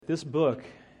this book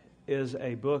is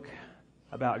a book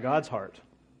about God's heart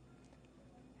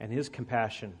and His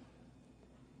compassion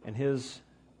and His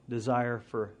desire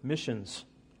for missions.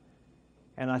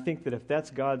 And I think that if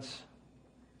that's God's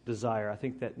desire, I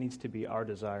think that needs to be our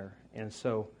desire. And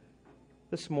so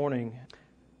this morning,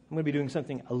 I'm going to be doing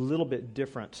something a little bit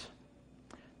different.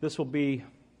 This will be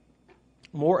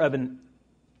more of an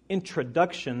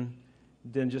introduction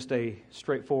than just a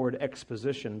straightforward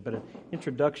exposition, but an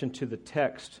introduction to the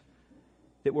text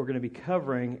that we're going to be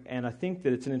covering. And I think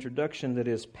that it's an introduction that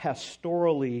is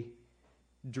pastorally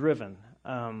driven.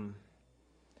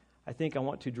 I think I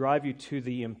want to drive you to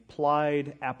the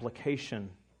implied application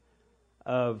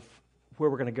of where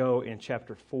we're going to go in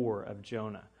chapter 4 of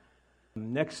Jonah.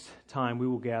 Next time we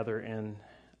will gather and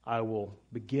I will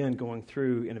begin going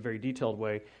through in a very detailed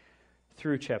way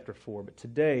through chapter 4. But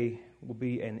today will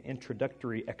be an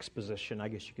introductory exposition, I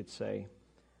guess you could say.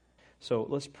 So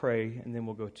let's pray and then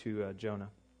we'll go to Jonah.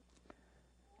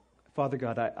 Father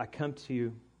God, I come to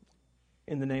you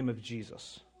in the name of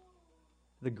Jesus,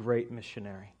 the great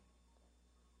missionary,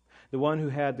 the one who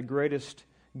had the greatest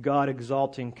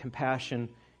God-exalting compassion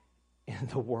in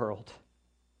the world.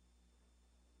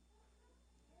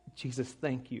 Jesus,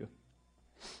 thank you.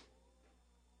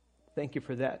 Thank you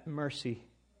for that mercy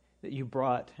that you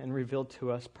brought and revealed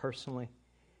to us personally.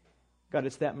 God,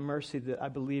 it's that mercy that I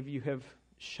believe you have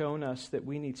shown us that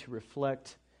we need to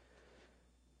reflect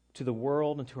to the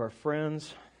world and to our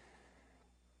friends.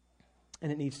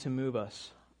 And it needs to move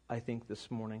us, I think, this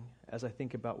morning as I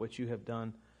think about what you have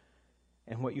done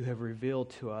and what you have revealed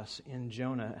to us in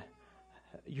Jonah,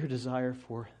 your desire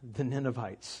for the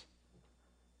Ninevites,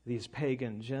 these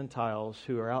pagan Gentiles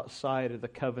who are outside of the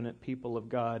covenant people of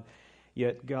God.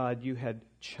 Yet, God, you had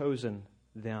chosen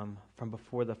them from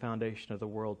before the foundation of the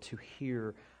world to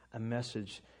hear a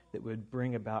message that would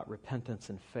bring about repentance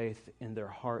and faith in their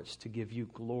hearts to give you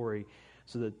glory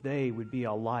so that they would be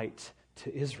a light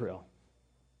to Israel,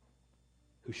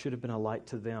 who should have been a light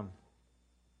to them.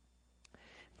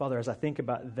 Father, as I think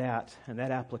about that and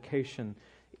that application,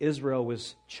 Israel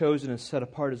was chosen and set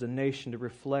apart as a nation to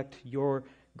reflect your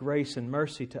grace and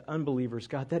mercy to unbelievers.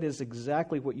 God, that is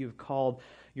exactly what you've called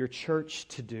your church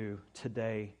to do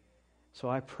today. So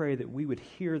I pray that we would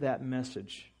hear that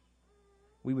message.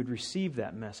 We would receive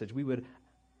that message. We would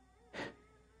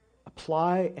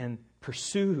apply and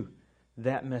pursue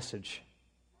that message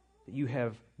that you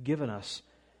have given us,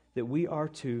 that we are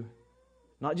to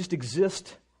not just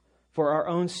exist for our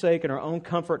own sake and our own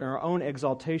comfort and our own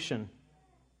exaltation,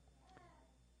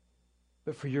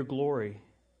 but for your glory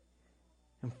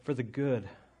and for the good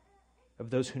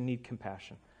of those who need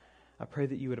compassion. I pray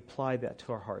that you would apply that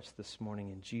to our hearts this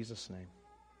morning in Jesus' name.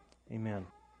 Amen.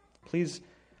 Please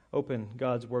open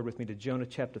God's Word with me to Jonah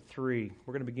chapter 3.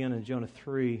 We're going to begin in Jonah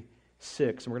 3:6,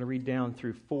 and we're going to read down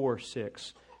through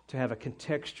 4:6 to have a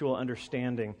contextual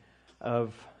understanding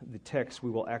of the text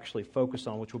we will actually focus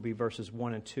on, which will be verses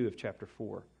 1 and 2 of chapter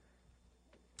 4.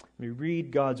 Let me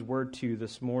read God's Word to you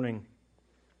this morning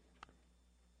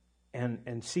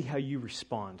and see how you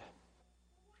respond.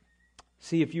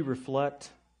 See if you reflect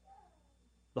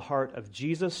the heart of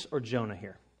Jesus or Jonah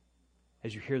here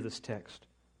as you hear this text.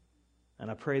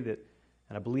 And I pray that,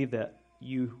 and I believe that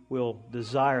you will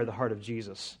desire the heart of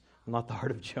Jesus, not the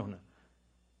heart of Jonah,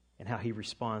 and how he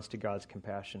responds to God's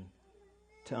compassion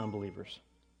to unbelievers.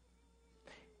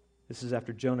 This is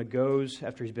after Jonah goes,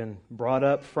 after he's been brought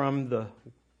up from the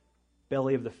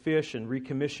belly of the fish and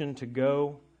recommissioned to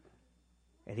go.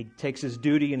 And he takes his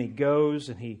duty and he goes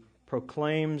and he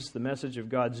proclaims the message of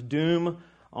God's doom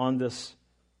on this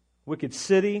wicked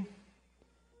city.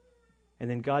 And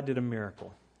then God did a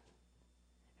miracle.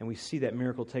 And we see that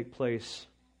miracle take place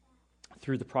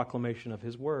through the proclamation of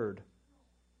His Word.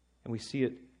 And we see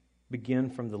it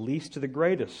begin from the least to the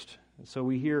greatest. And so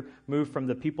we hear move from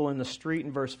the people in the street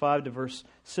in verse 5 to verse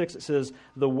 6. It says,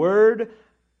 "The word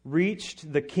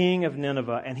reached the king of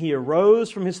Nineveh, and he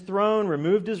arose from his throne,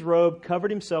 removed his robe,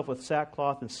 covered himself with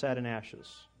sackcloth, and sat in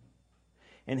ashes.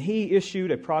 And he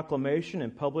issued a proclamation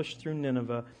and published through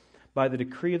Nineveh by the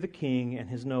decree of the king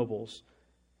and his nobles.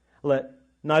 Let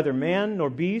neither man nor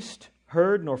beast,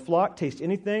 herd nor flock taste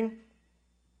anything.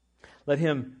 Let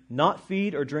him not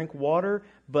feed or drink water,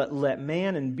 but let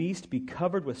man and beast be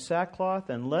covered with sackcloth,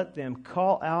 and let them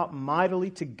call out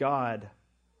mightily to God.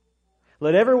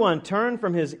 Let everyone turn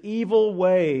from his evil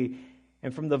way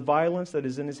and from the violence that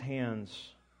is in his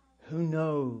hands. Who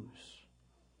knows?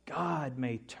 God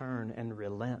may turn and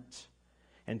relent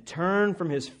and turn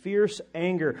from His fierce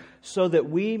anger so that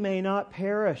we may not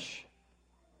perish."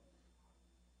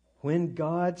 When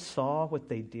God saw what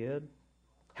they did,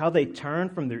 how they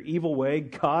turned from their evil way.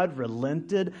 God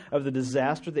relented of the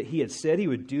disaster that He had said He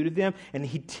would do to them, and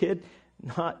He did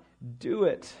not do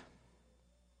it.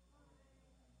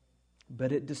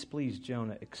 But it displeased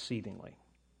Jonah exceedingly,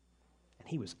 and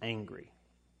he was angry.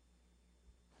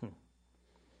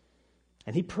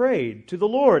 And he prayed to the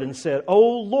Lord and said,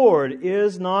 O Lord,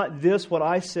 is not this what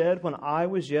I said when I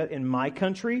was yet in my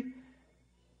country?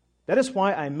 That is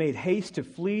why I made haste to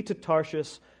flee to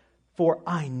Tarshish, for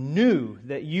I knew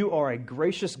that you are a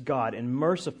gracious God and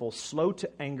merciful, slow to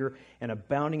anger, and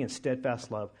abounding in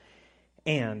steadfast love,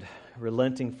 and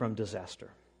relenting from disaster.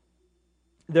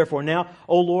 Therefore now,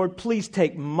 O Lord, please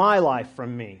take my life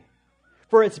from me,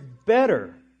 for it's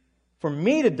better for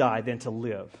me to die than to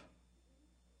live.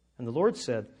 And the Lord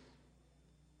said,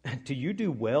 do you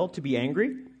do well to be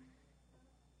angry?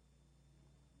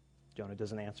 Jonah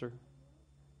doesn't answer.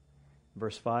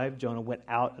 Verse 5, Jonah went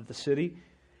out of the city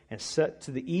and set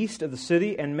to the east of the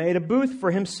city and made a booth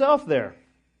for himself there.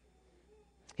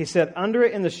 He sat under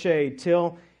it in the shade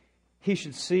till he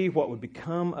should see what would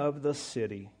become of the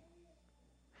city.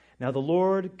 Now the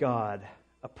Lord God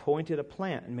appointed a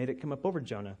plant and made it come up over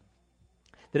Jonah,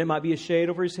 that it might be a shade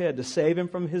over his head to save him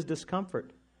from his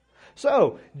discomfort.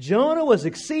 So Jonah was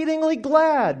exceedingly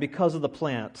glad because of the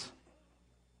plant.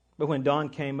 But when dawn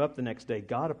came up the next day,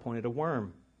 God appointed a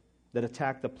worm that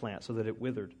attacked the plant so that it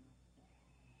withered.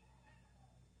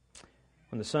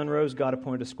 When the sun rose, God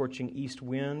appointed a scorching east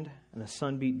wind, and the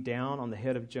sun beat down on the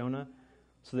head of Jonah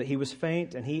so that he was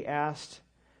faint, and he asked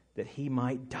that he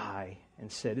might die and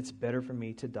said, it's better for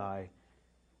me to die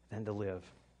than to live.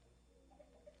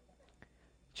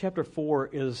 Chapter 4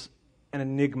 is an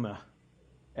enigma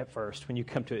at first when you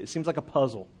come to it. It seems like a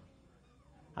puzzle.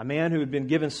 A man who had been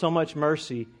given so much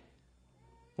mercy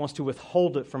wants to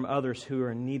withhold it from others who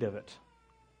are in need of it.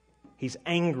 He's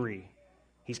angry.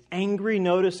 He's angry,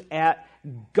 notice, at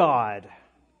God.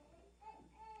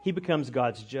 He becomes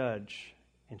God's judge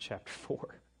in chapter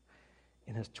 4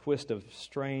 in his twist of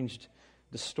strange,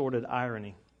 distorted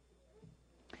irony.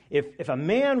 If a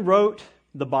man wrote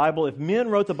the Bible, if men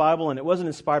wrote the Bible and it wasn't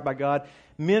inspired by God,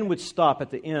 men would stop at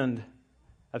the end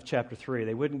of chapter 3.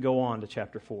 They wouldn't go on to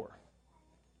chapter 4.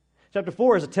 Chapter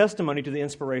 4 is a testimony to the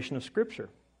inspiration of Scripture.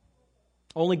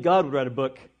 Only God would write a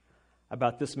book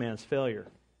about this man's failure.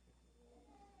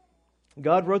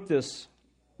 God wrote this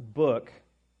book,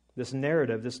 this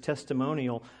narrative, this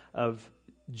testimonial of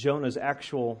Jonah's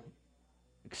actual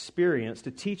experience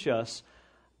to teach us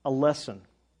a lesson.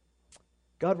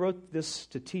 God wrote this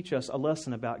to teach us a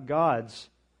lesson about God's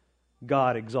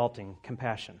God-exalting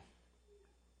compassion.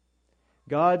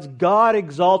 God's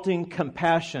God-exalting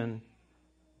compassion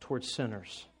towards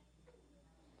sinners.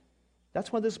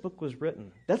 That's why this book was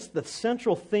written. That's the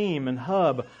central theme and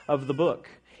hub of the book.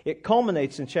 It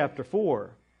culminates in chapter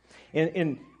 4.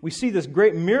 And we see this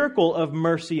great miracle of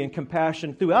mercy and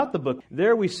compassion throughout the book.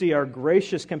 There we see our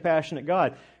gracious, compassionate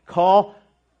God call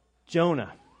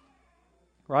Jonah,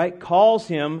 right? Calls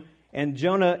him, and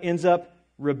Jonah ends up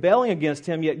rebelling against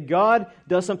him, yet God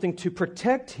does something to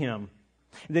protect him.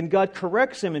 And then God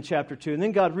corrects him in chapter 2, and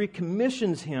then God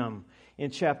recommissions him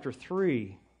in chapter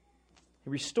 3. He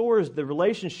restores the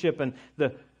relationship and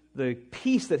the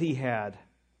peace that he had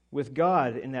with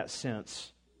God in that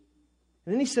sense.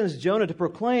 And then he sends Jonah to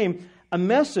proclaim a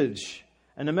message,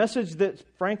 and a message that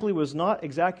frankly was not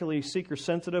exactly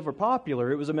seeker-sensitive or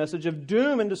popular. It was a message of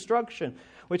doom and destruction,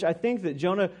 which I think that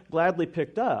Jonah gladly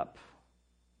picked up.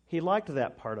 He liked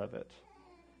that part of it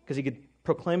because he could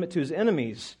proclaim it to his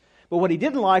enemies. But what he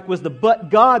didn't like was the but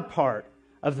God part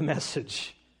of the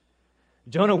message.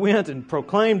 Jonah went and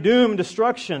proclaimed doom and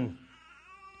destruction,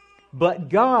 but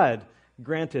God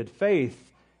granted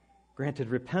faith, granted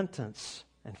repentance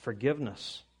and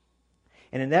forgiveness.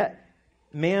 And in that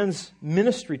man's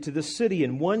ministry to this city,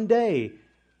 in one day,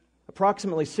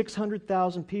 approximately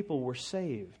 600,000 people were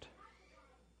saved.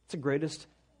 It's the greatest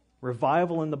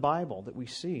revival in the Bible that we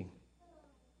see.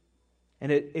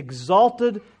 And it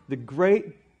exalted the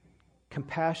great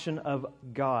compassion of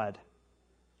God.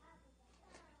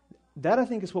 That, I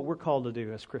think, is what we're called to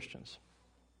do as Christians.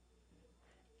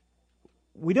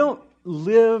 We don't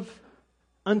live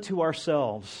unto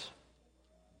ourselves.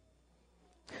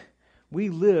 We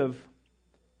live,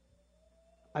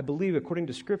 I believe, according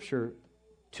to Scripture,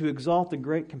 to exalt the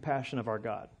great compassion of our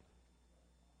God.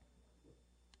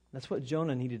 That's what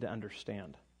Jonah needed to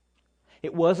understand.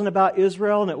 It wasn't about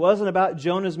Israel, and it wasn't about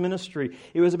Jonah's ministry.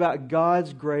 It was about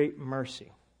God's great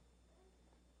mercy.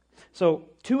 So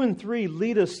 2 and 3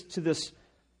 lead us to this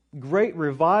great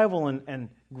revival and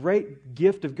great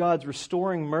gift of God's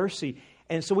restoring mercy.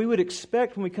 And so we would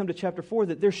expect when we come to chapter 4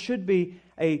 that there should be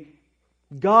a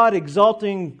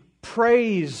God-exalting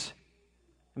praise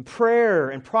and prayer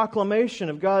and proclamation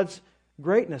of God's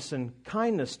greatness and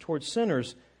kindness towards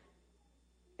sinners.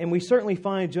 And we certainly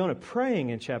find Jonah praying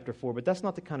in chapter 4, but that's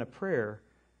not the kind of prayer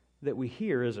that we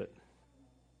hear, is it?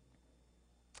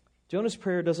 Jonah's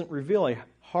prayer doesn't reveal a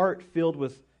heart filled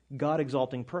with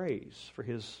God-exalting praise for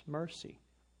His mercy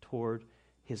toward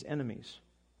His enemies.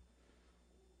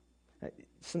 A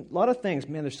lot of things,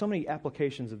 man, there's so many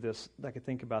applications of this that I could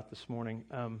think about this morning.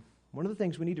 One of the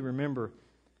things we need to remember,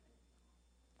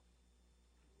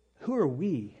 who are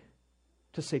we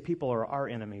to say people are our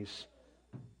enemies?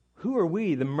 Who are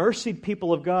we, the mercied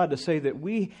people of God, to say that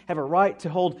we have a right to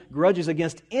hold grudges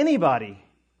against anybody?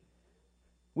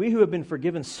 We who have been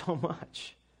forgiven so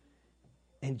much.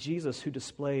 And Jesus, who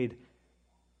displayed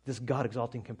this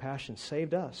God-exalting compassion,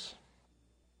 saved us.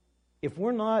 If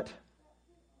we're not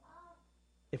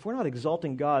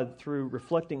exalting God through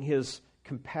reflecting His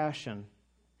compassion,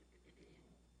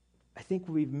 I think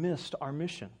we've missed our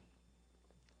mission.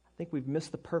 I think we've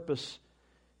missed the purpose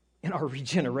in our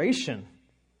regeneration.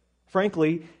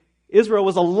 Frankly, Israel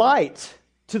was a light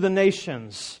to the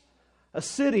nations, a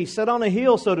city set on a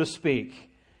hill, so to speak.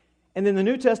 And then the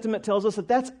New Testament tells us that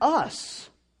that's us.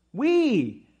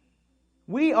 We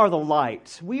are the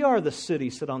light. We are the city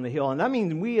set on the hill. And that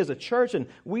means we as a church and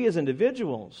we as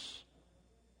individuals.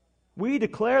 We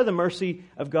declare the mercy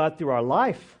of God through our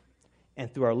life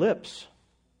and through our lips.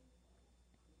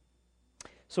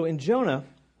 So in Jonah,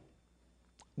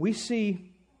 we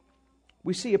see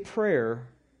a prayer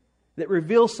that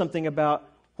reveals something about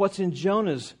what's in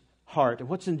Jonah's heart and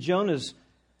what's in Jonah's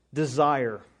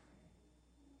desire.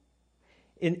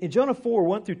 In Jonah 4,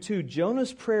 1 through 2,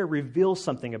 Jonah's prayer reveals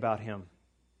something about him.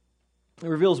 It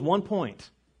reveals one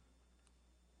point: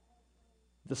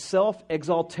 the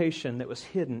self-exaltation that was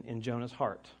hidden in Jonah's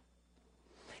heart.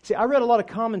 See, I read a lot of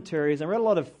commentaries and read a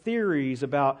lot of theories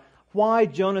about why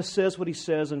Jonah says what he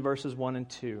says in verses 1 and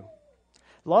 2.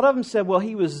 A lot of them said, well,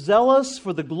 he was zealous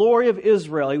for the glory of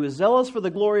Israel. He was zealous for the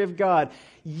glory of God.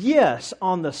 Yes,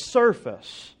 on the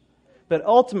surface. But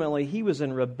ultimately, he was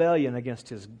in rebellion against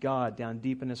his God down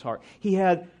deep in his heart. He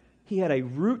had a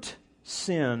root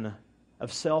sin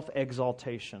of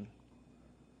self-exaltation.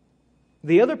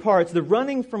 The other parts, the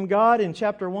running from God in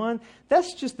chapter 1,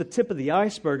 that's just the tip of the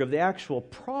iceberg of the actual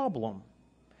problem.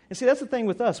 And see, that's the thing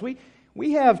with us.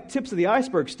 We have tips of the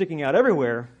iceberg sticking out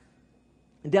everywhere.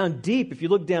 And down deep, if you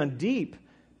look down deep,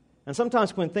 and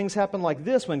sometimes when things happen like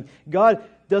this, when God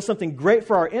does something great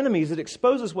for our enemies, it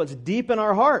exposes what's deep in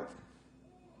our heart.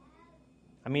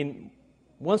 I mean,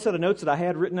 one set of notes that I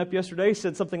had written up yesterday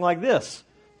said something like this: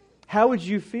 how would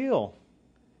you feel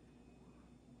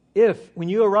if, when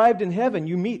you arrived in heaven,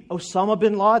 you meet Osama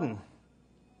bin Laden?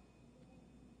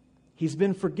 He's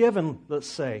been forgiven, let's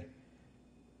say.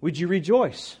 Would you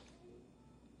rejoice?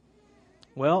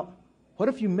 Well, what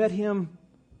if you met him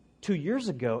 2 years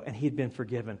ago and he'd been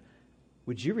forgiven?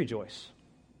 Would you rejoice?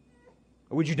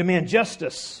 Or would you demand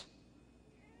justice?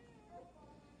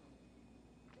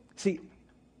 See,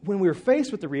 when we're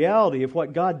faced with the reality of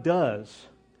what God does,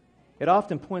 it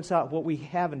often points out what we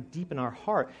have deep in our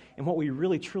heart and what we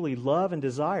really truly love and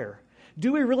desire.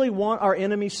 Do we really want our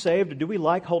enemies saved, or do we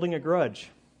like holding a grudge?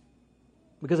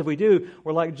 Because if we do,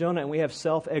 we're like Jonah and we have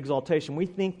self-exaltation. We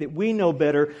think that we know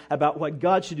better about what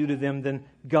God should do to them than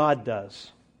God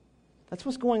does. That's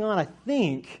what's going on, I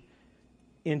think,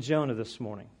 in Jonah this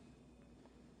morning.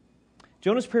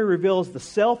 Jonah's prayer reveals the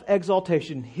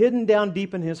self-exaltation hidden down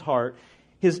deep in his heart.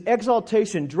 His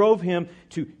exaltation drove him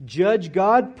to judge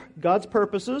God's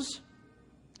purposes.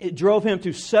 It drove him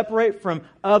to separate from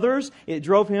others. It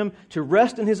drove him to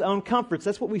rest in his own comforts.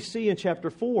 That's what we see in chapter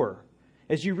 4.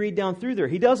 As you read down through there,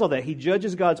 he does all that. He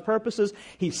judges God's purposes.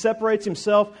 He separates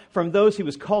himself from those he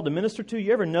was called to minister to.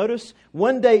 You ever notice?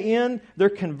 One day in, they're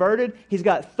converted. He's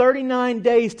got 39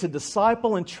 days to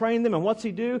disciple and train them. And what's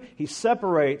he do? He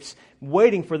separates,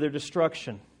 waiting for their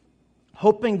destruction,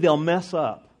 hoping they'll mess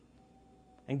up.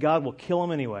 And God will kill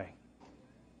them anyway.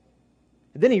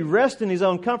 And then he rests in his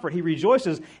own comfort. He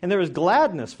rejoices. And there is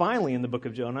gladness, finally, in the book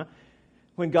of Jonah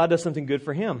when God does something good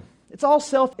for him. It's all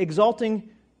self-exalting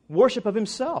worship of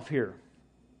himself here.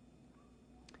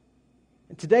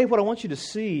 And today, what I want you to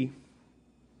see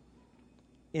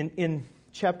in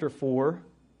chapter 4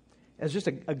 as just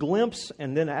a glimpse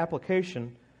and then an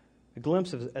application, a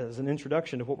glimpse as an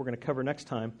introduction to what we're going to cover next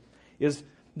time, is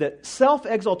that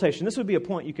self-exaltation, this would be a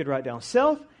point you could write down.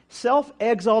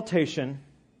 Self-exaltation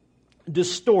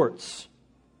distorts.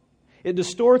 It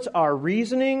distorts our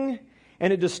reasoning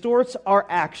and it distorts our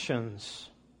actions.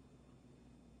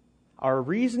 Our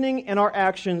reasoning and our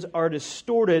actions are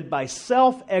distorted by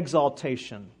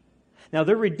self-exaltation. Now,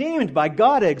 they're redeemed by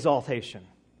God exaltation.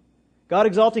 God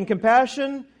exalting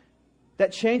compassion,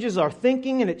 that changes our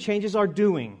thinking and it changes our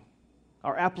doing,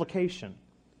 our application.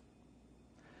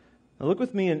 Now, look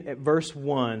with me at verse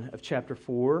 1 of chapter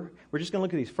 4. We're just going to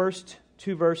look at these first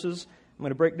two verses. I'm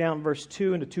going to break down verse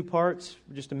 2 into two parts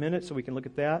for just a minute so we can look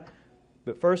at that.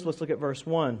 But first, let's look at verse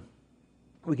 1.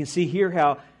 We can see here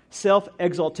how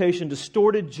self-exaltation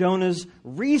distorted Jonah's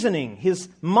reasoning, his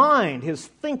mind, his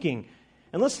thinking.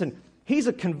 And listen, he's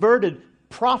a converted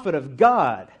prophet of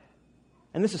God.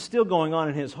 And this is still going on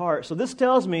in his heart. So this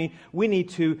tells me we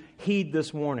need to heed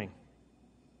this warning.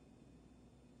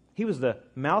 He was the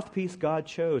mouthpiece God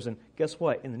chose. And guess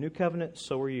what? In the new covenant,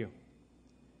 so are you.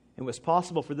 And it was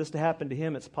possible for this to happen to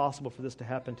him. It's possible for this to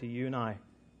happen to you and I.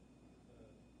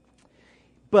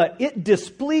 But it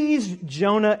displeased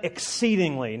Jonah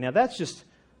exceedingly. Now this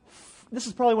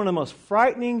is probably one of the most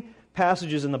frightening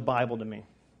passages in the Bible to me.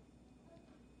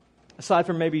 Aside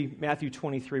from maybe Matthew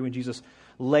 23 when Jesus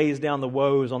lays down the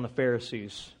woes on the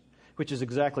Pharisees, which is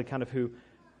exactly kind of who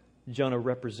Jonah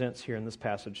represents here in this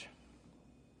passage.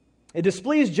 It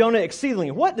displeased Jonah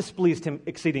exceedingly. What displeased him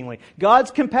exceedingly? God's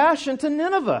compassion to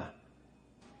Nineveh.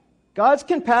 God's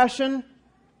compassion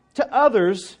to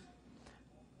others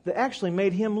that actually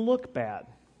made him look bad.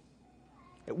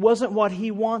 It wasn't what he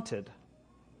wanted.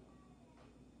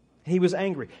 He was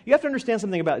angry. You have to understand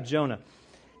something about Jonah.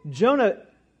 Jonah,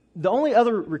 the only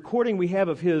other recording we have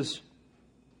of his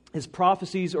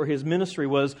prophecies or his ministry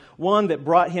was one that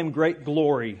brought him great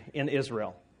glory in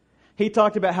Israel. He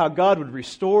talked about how God would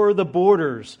restore the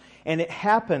borders, and it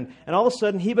happened. And all of a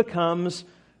sudden, he becomes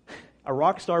a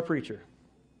rock star preacher.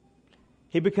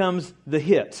 He becomes the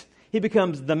hit. He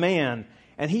becomes the man.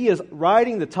 And he is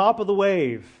riding the top of the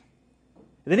wave.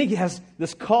 And then he has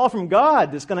this call from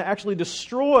God that's going to actually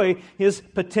destroy his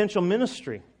potential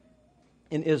ministry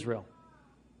in Israel.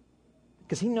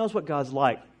 Because he knows what God's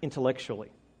like intellectually.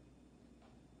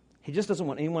 He just doesn't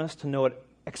want anyone else to know it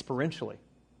experientially.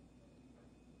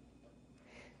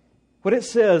 What it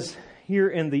says here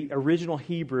in the original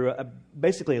Hebrew,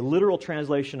 basically a literal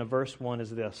translation of verse 1 is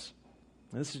this.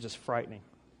 And this is just frightening.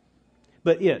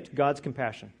 But God's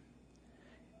compassion.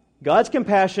 God's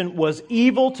compassion was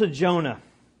evil to Jonah.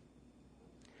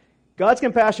 God's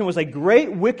compassion was a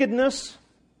great wickedness,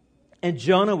 and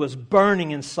Jonah was burning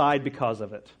inside because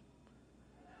of it.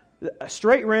 A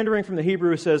straight rendering from the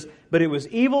Hebrew says, but it was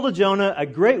evil to Jonah, a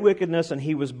great wickedness, and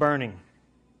he was burning.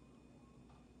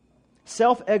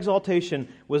 Self-exaltation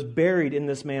was buried in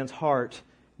this man's heart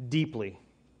deeply.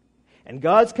 And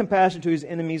God's compassion to his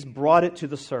enemies brought it to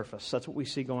the surface. That's what we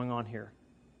see going on here.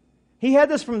 He had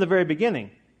this from the very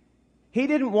beginning. He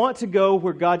didn't want to go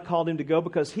where God called him to go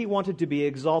because he wanted to be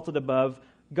exalted above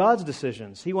God's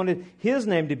decisions. He wanted his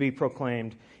name to be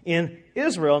proclaimed in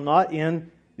Israel, not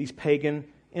in these pagan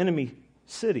enemy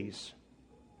cities.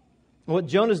 What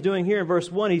Jonah's doing here in verse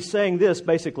 1, he's saying this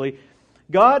basically,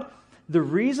 God, the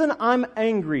reason I'm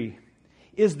angry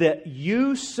is that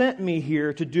you sent me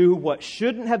here to do what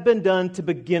shouldn't have been done to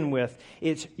begin with.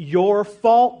 It's your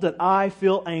fault that I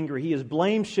feel angry. He is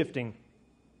blame shifting.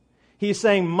 He's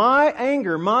saying, my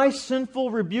anger, my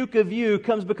sinful rebuke of you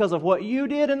comes because of what you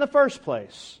did in the first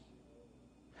place.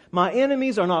 My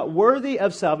enemies are not worthy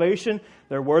of salvation.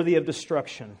 They're worthy of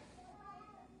destruction.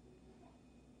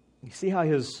 You see how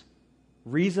his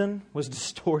reason was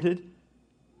distorted?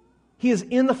 He is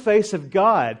in the face of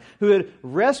God, who had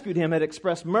rescued him, had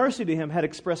expressed mercy to him, had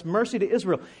expressed mercy to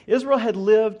Israel. Israel had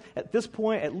lived, at this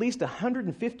point, at least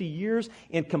 150 years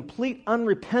in complete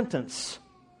unrepentance.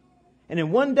 And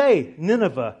in one day,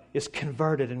 Nineveh is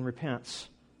converted and repents.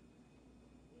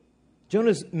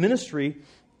 Jonah's ministry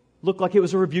looked like it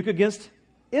was a rebuke against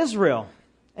Israel,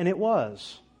 and it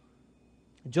was.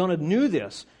 Jonah knew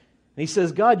this. And he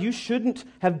says, God, you shouldn't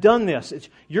have done this. It's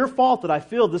your fault that I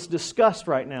feel this disgust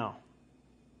right now.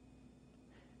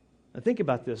 Now think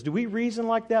about this. Do we reason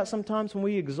like that sometimes when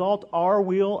we exalt our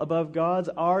will above God's,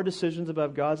 our decisions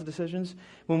above God's decisions?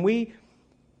 When we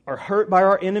are hurt by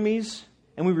our enemies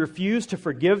and we refuse to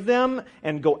forgive them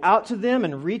and go out to them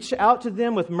and reach out to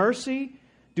them with mercy,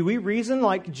 do we reason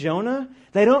like Jonah?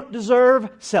 They don't deserve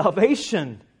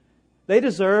salvation. They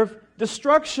deserve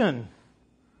destruction.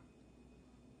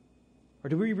 Or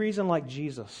do we reason like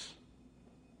Jesus?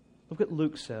 Look what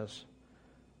Luke says.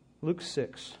 Luke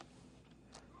 6.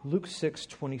 Luke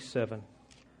 6:27.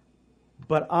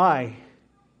 But I,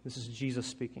 this is Jesus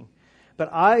speaking, but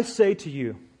I say to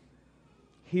you,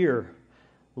 here,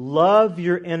 love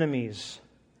your enemies.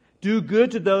 Do good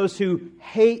to those who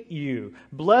hate you.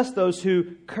 Bless those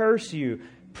who curse you.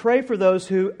 Pray for those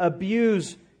who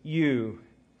abuse you.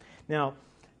 Now,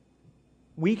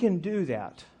 we can do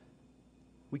that.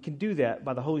 We can do that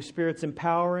by the Holy Spirit's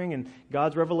empowering and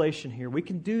God's revelation here. We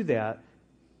can do that.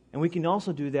 And we can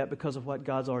also do that because of what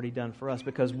God's already done for us,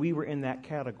 because we were in that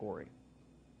category.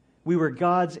 We were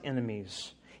God's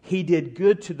enemies. He did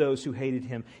good to those who hated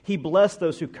Him. He blessed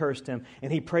those who cursed Him,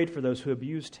 and He prayed for those who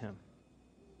abused Him.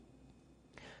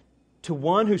 To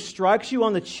one who strikes you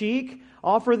on the cheek,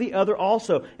 offer the other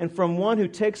also. And from one who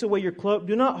takes away your cloak,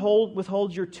 do not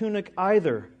withhold your tunic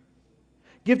either.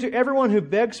 Give to everyone who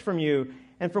begs from you,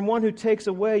 and from one who takes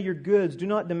away your goods, do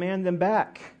not demand them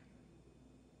back.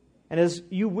 And as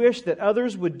you wish that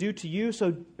others would do to you,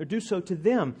 so do so to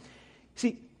them.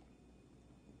 See,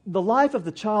 the life of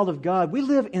the child of God, we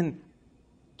live in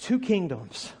two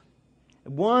kingdoms.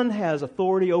 One has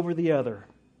authority over the other.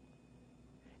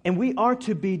 And we are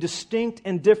to be distinct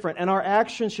and different, and our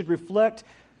actions should reflect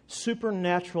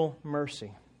supernatural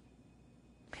mercy.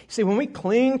 See, when we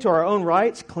cling to our own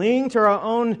rights, cling to our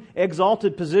own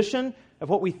exalted position of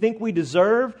what we think we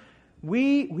deserve,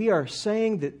 we are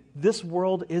saying that this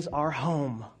world is our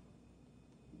home.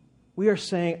 We are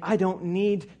saying, I don't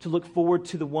need to look forward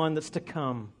to the one that's to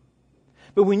come.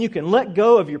 But when you can let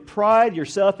go of your pride, your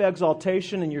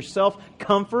self-exaltation, and your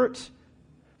self-comfort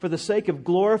for the sake of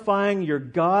glorifying your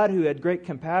God who had great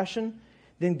compassion,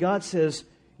 then God says,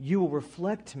 you will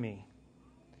reflect me.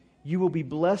 You will be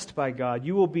blessed by God.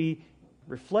 You will be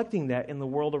reflecting that in the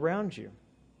world around you.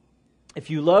 If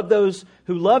you love those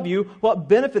who love you, what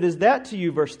benefit is that to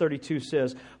you? Verse 32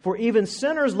 says, for even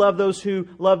sinners love those who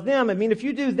love them. I mean, if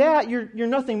you do that, you're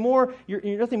nothing more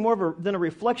than a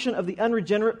reflection of the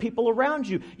unregenerate people around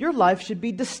you. Your life should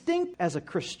be distinct as a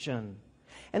Christian.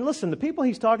 And listen, the people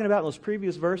he's talking about in those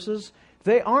previous verses,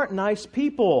 they aren't nice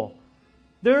people.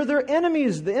 They're their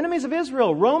enemies, the enemies of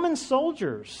Israel, Roman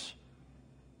soldiers.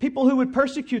 People who would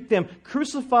persecute them,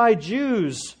 crucify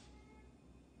Jews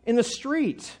in the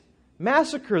street,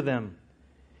 massacre them.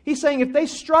 He's saying, if they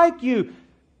strike you,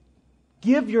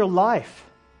 give your life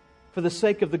for the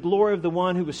sake of the glory of the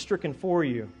one who was stricken for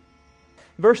you.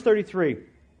 Verse 33,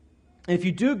 if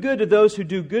you do good to those who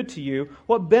do good to you,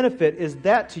 what benefit is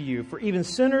that to you? For even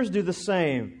sinners do the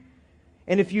same.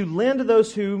 And if you lend to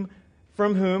those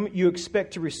from whom you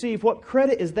expect to receive, what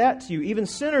credit is that to you? Even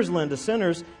sinners lend to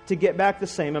sinners to get back the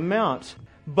same amount.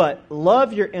 But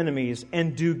love your enemies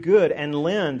and do good and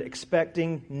lend,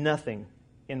 expecting nothing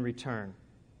in return.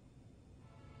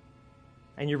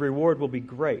 And your reward will be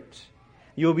great.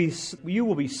 You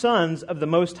will be sons of the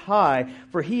Most High,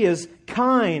 for He is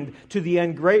kind to the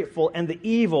ungrateful and the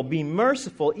evil. Be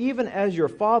merciful, even as your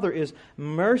Father is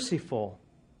merciful.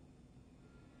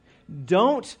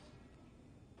 Don't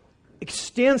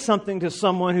extend something to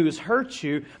someone who has hurt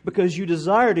you because you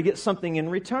desire to get something in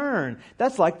return.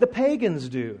 That's like the pagans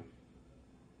do.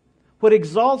 What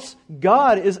exalts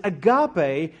God is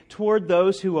agape toward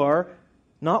those who are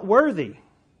not worthy.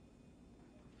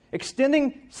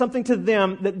 Extending something to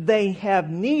them that they have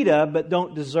need of but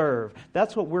don't deserve.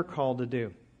 That's what we're called to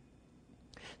do.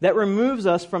 That removes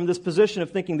us from this position of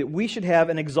thinking that we should have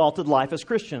an exalted life as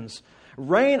Christians.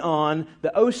 Rain on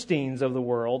the Osteens of the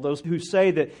world, those who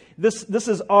say that this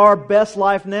is our best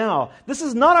life now. This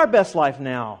is not our best life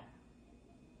now.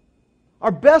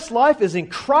 Our best life is in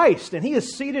Christ, and He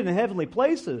is seated in heavenly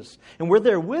places, and we're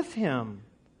there with Him.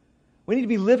 We need to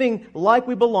be living like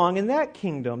we belong in that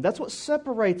kingdom. That's what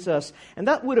separates us, and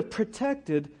that would have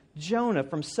protected Jonah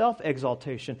from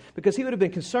self-exaltation, because he would have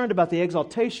been concerned about the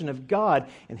exaltation of God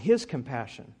and His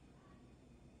compassion.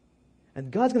 And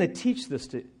God's going to teach this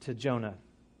to Jonah.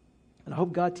 And I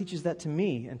hope God teaches that to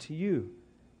me and to you.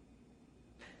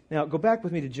 Now, go back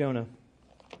with me to Jonah.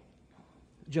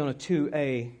 Jonah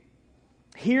 2a.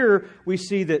 Here we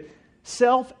see that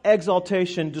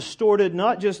self-exaltation distorted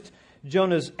not just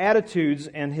Jonah's attitudes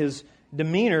and his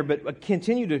demeanor, but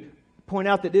continue to point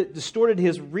out that it distorted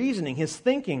his reasoning, his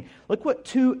thinking. Look what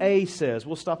 2a says.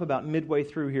 We'll stop about midway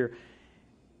through here.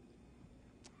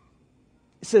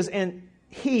 It says, and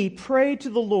he prayed to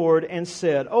the Lord and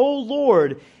said, O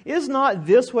Lord, is not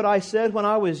this what I said when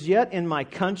I was yet in my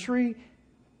country?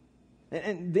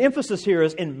 And the emphasis here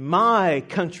is in my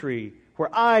country, where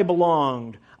I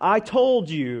belonged. I told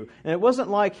you. And it wasn't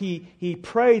like he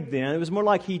prayed then. It was more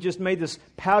like he just made this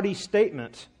pouty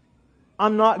statement.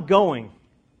 I'm not going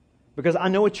because I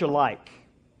know what you're like,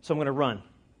 so I'm going to run.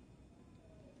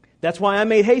 That's why I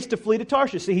made haste to flee to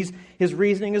Tarshish. See, his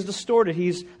reasoning is distorted.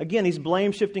 He's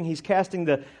blame shifting. He's casting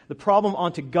the problem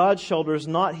onto God's shoulders,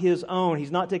 not his own. He's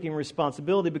not taking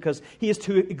responsibility because he is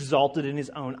too exalted in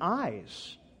his own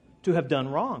eyes to have done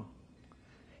wrong.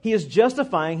 He is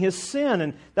justifying his sin,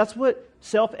 and that's what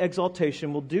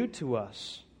self-exaltation will do to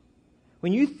us.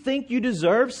 When you think you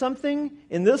deserve something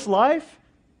in this life,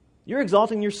 You're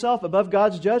exalting yourself above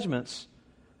God's judgments.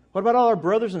 What about all our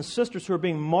brothers and sisters who are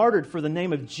being martyred for the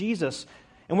name of Jesus,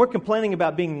 and we're complaining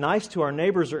about being nice to our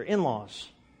neighbors or in-laws?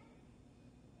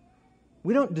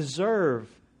 We don't deserve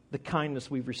the kindness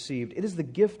we've received. It is the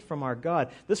gift from our God.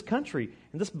 This country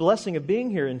and this blessing of being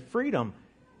here in freedom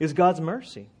is God's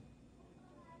mercy.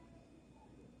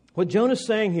 What Jonah's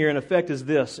saying here, in effect, is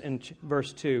this in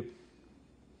verse 2.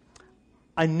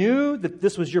 I knew that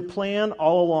this was your plan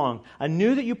all along. I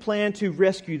knew that you planned to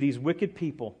rescue these wicked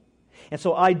people. And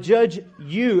so I judge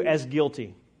you as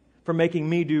guilty for making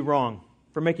me do wrong,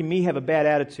 for making me have a bad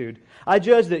attitude. I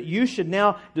judge that you should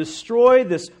now destroy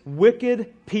this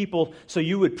wicked people so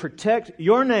you would protect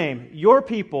your name, your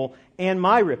people, and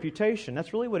my reputation.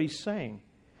 That's really what he's saying.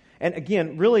 And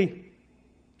again, really,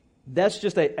 that's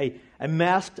just a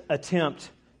masked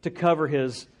attempt to cover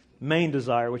his main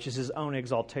desire, which is his own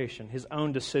exaltation, his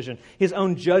own decision, his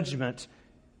own judgment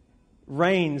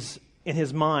reigns in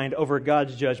his mind over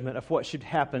God's judgment of what should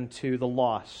happen to the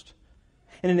lost.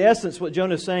 And in essence, what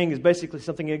Jonah is saying is basically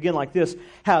something again like this.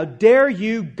 How dare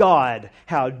you, God?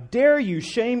 How dare you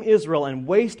shame Israel and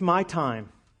waste my time?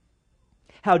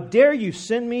 How dare you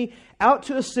send me out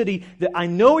to a city that I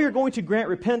know you're going to grant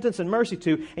repentance and mercy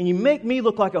to, and you make me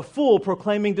look like a fool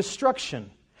proclaiming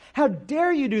destruction? How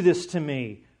dare you do this to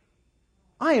me?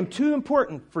 I am too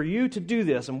important for you to do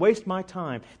this and waste my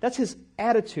time. That's his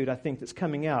attitude, I think, that's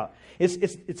coming out.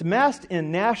 It's masked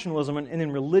in nationalism and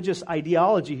in religious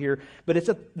ideology here, but it's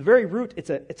at the very root, it's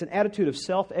an attitude of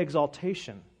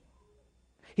self-exaltation.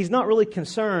 He's not really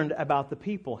concerned about the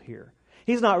people here.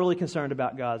 He's not really concerned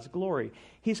about God's glory.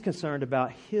 He's concerned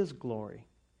about his glory,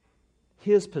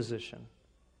 his position,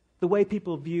 the way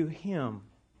people view him.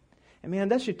 And man,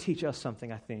 that should teach us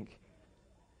something, I think.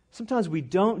 Sometimes we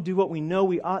don't do what we know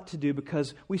we ought to do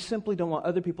because we simply don't want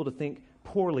other people to think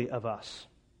poorly of us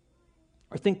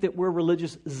or think that we're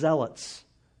religious zealots.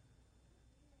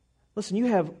 Listen, you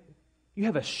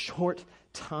have a short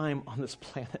time on this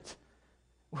planet.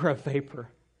 We're a vapor.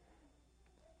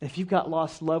 If you've got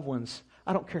lost loved ones,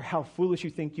 I don't care how foolish you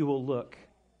think you will look.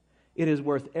 It is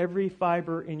worth every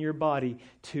fiber in your body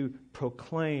to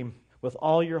proclaim with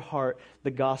all your heart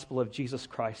the gospel of Jesus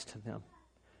Christ to them.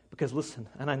 Because listen,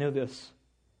 and I know this,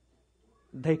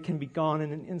 they can be gone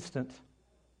in an instant.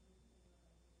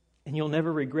 And you'll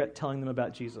never regret telling them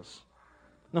about Jesus.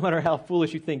 No matter how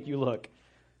foolish you think you look.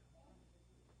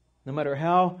 No matter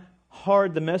how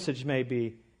hard the message may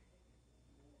be.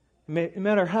 No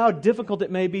matter how difficult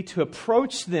it may be to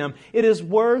approach them, it is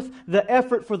worth the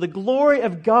effort for the glory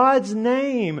of God's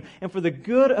name and for the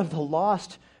good of the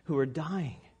lost who are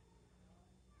dying.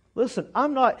 Listen,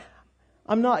 I'm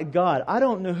not God. I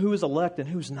don't know who is elect and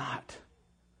who's not.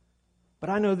 But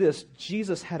I know this,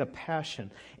 Jesus had a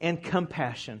passion and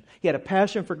compassion. He had a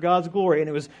passion for God's glory, and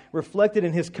it was reflected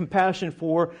in his compassion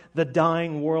for the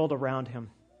dying world around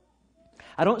him.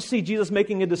 I don't see Jesus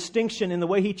making a distinction in the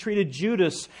way he treated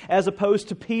Judas as opposed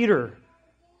to Peter.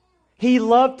 He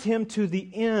loved him to the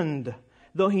end,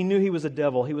 though he knew he was a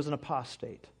devil. He was an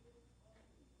apostate.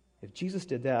 If Jesus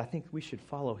did that, I think we should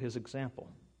follow his example.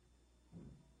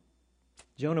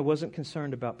 Jonah wasn't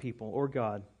concerned about people or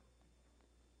God.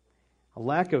 A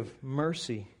lack of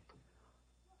mercy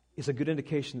is a good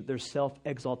indication that there's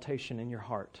self-exaltation in your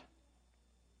heart.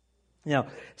 Now,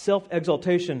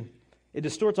 self-exaltation, it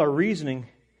distorts our reasoning,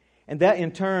 and that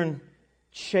in turn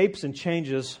shapes and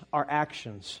changes our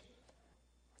actions.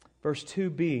 Verse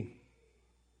 2b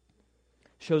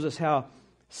shows us how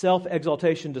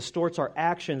self-exaltation distorts our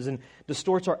actions and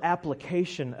distorts our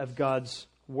application of God's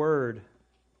Word.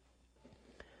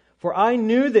 For I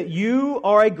knew that you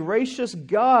are a gracious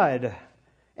God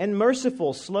and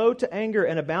merciful, slow to anger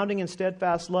and abounding in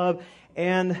steadfast love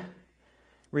and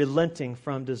relenting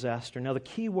from disaster. Now the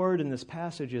key word in this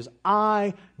passage is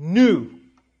I knew.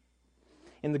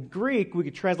 In the Greek, we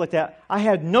could translate that, I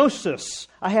had gnosis,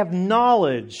 I have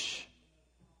knowledge.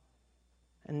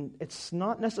 And it's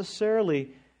not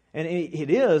necessarily, and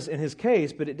it is in his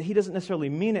case, but he doesn't necessarily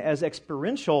mean it as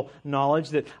experiential knowledge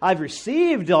that I've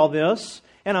received all this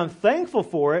and I'm thankful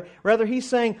for it. Rather, he's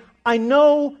saying, I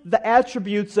know the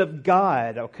attributes of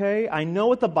God, okay? I know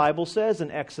what the Bible says in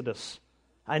Exodus.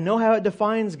 I know how it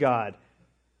defines God.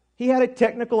 He had a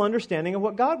technical understanding of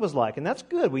what God was like, and that's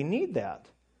good. We need that.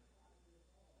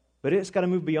 But it's got to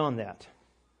move beyond that.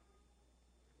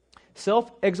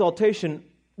 Self-exaltation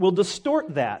will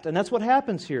distort that, and that's what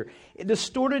happens here. It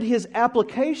distorted his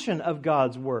application of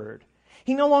God's Word.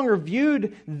 He no longer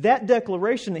viewed that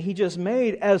declaration that he just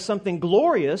made as something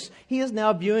glorious. He is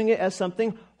now viewing it as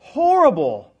something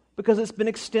horrible because it's been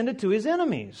extended to his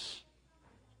enemies.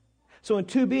 So in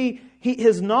 2b,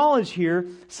 his knowledge here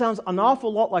sounds an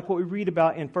awful lot like what we read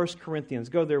about in 1 Corinthians.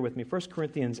 Go there with me. 1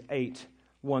 Corinthians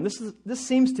 8:1. This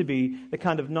seems to be the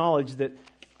kind of knowledge that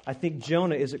I think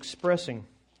Jonah is expressing.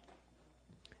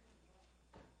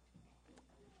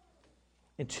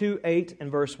 In 2:8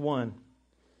 and verse 1.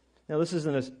 Now this is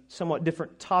in a somewhat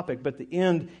different topic, but the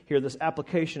end here, this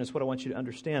application, is what I want you to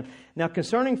understand. Now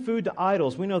concerning food to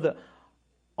idols, we know that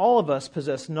all of us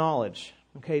possess knowledge.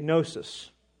 Okay, gnosis.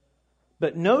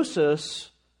 But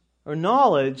gnosis, or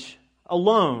knowledge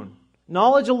alone,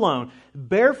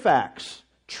 bare facts,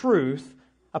 truth,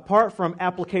 apart from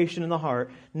application in the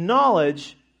heart,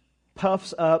 knowledge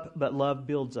puffs up, but love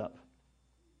builds up.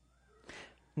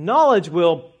 Knowledge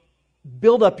will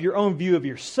build up your own view of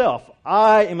yourself.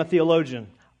 I am a theologian.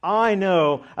 I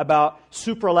know about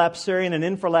supralapsarian and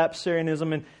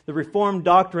infralapsarianism and the Reformed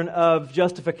doctrine of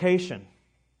justification.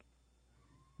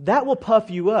 That will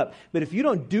puff you up. But if you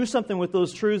don't do something with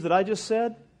those truths that I just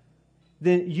said,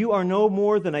 then you are no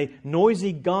more than a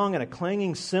noisy gong and a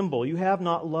clanging cymbal. You have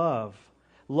not love.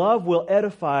 Love will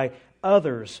edify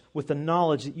others with the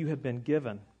knowledge that you have been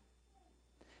given.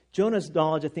 Jonah's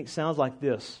knowledge, I think, sounds like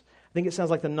this. I think it sounds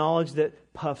like the knowledge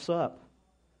that puffs up.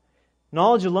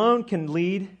 Knowledge alone can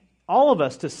lead all of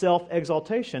us to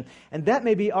self-exaltation, and that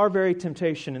may be our very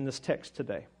temptation in this text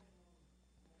today.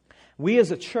 We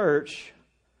as a church,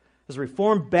 as a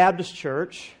Reformed Baptist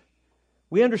church,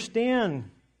 we understand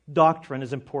doctrine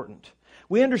is important.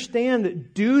 We understand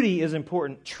that duty is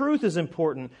important, truth is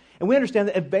important, and we understand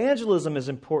that evangelism is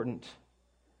important.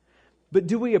 But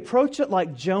do we approach it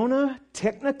like Jonah,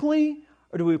 technically,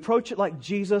 or do we approach it like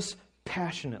Jesus,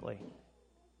 passionately?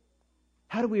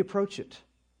 How do we approach it?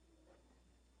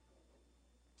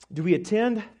 Do we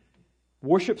attend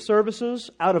worship services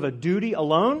out of a duty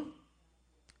alone?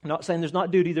 I'm not saying there's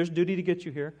not duty. There's duty to get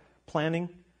you here. Planning,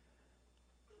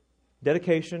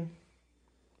 dedication.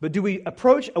 But do we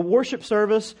approach a worship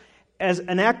service as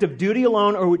an act of duty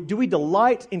alone, or do we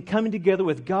delight in coming together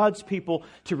with God's people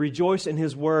to rejoice in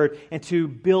His Word and to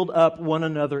build up one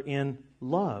another in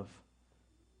love?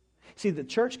 See, the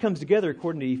church comes together,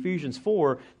 according to Ephesians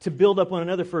 4, to build up one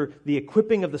another for the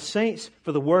equipping of the saints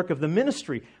for the work of the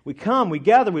ministry. We come, we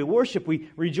gather, we worship, we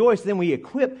rejoice, then we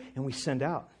equip, and we send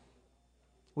out.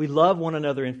 We love one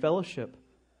another in fellowship.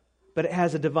 But it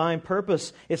has a divine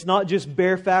purpose. It's not just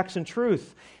bare facts and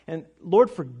truth. And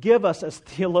Lord, forgive us as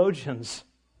theologians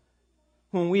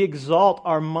when we exalt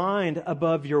our mind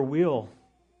above your will.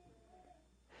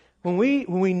 When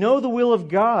we know the will of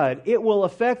God, it will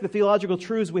affect the theological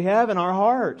truths we have in our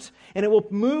hearts. And it will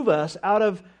move us out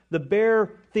of the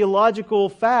bare theological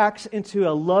facts into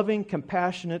a loving,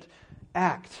 compassionate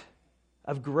act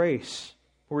of grace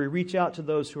where we reach out to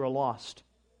those who are lost.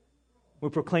 We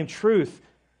proclaim truth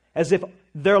as if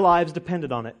their lives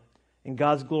depended on it, and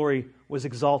God's glory was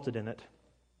exalted in it.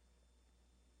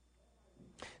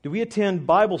 Do we attend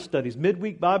Bible studies,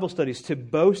 midweek Bible studies, to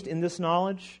boast in this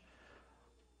knowledge?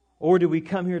 Or do we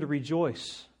come here to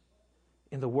rejoice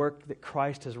in the work that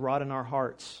Christ has wrought in our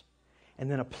hearts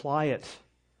and then apply it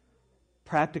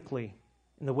practically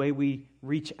in the way we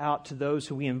reach out to those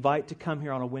who we invite to come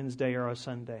here on a Wednesday or a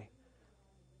Sunday?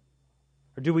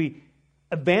 Or do we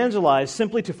evangelize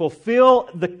simply to fulfill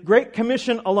the Great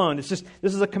Commission alone? It's just,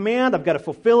 this is a command, I've got to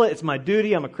fulfill it, it's my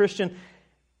duty, I'm a Christian,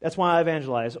 that's why I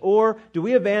evangelize. Or do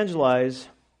we evangelize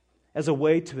as a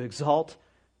way to exalt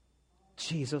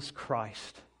Jesus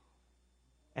Christ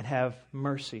and have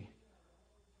mercy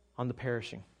on the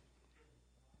perishing?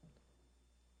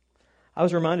 I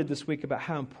was reminded this week about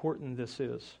how important this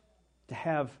is, to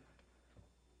have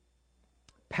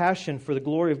passion for the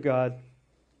glory of God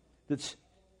that's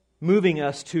moving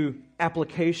us to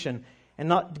application and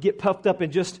not get puffed up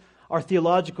in just our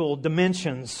theological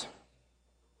dimensions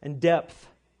and depth.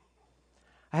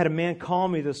 I had a man call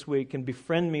me this week and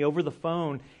befriend me over the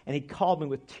phone, and he called me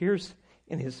with tears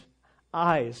in his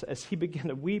eyes as he began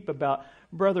to weep about,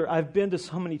 brother, I've been to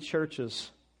so many churches,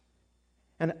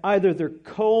 and either they're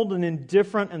cold and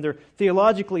indifferent and they're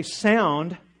theologically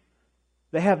sound,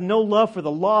 they have no love for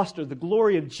the lost or the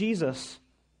glory of Jesus,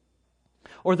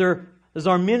 or they're as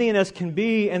Arminian as can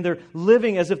be, and they're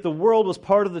living as if the world was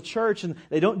part of the church and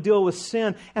they don't deal with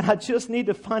sin. And I just need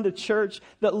to find a church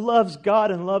that loves God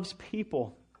and loves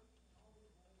people.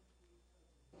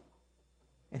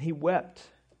 And he wept.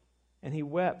 And he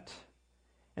wept.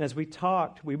 And as we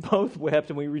talked, we both wept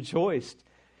and we rejoiced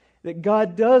that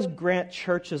God does grant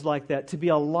churches like that to be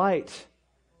a light,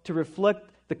 to reflect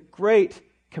the great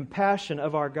compassion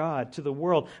of our God to the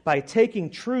world by taking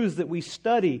truths that we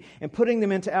study and putting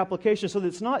them into application so that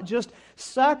it's not just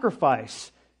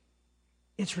sacrifice,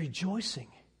 it's rejoicing.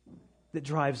 that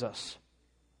drives us.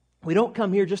 We don't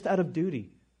come here just out of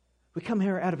duty. We come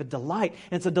here out of a delight.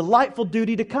 And it's a delightful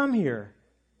duty to come here,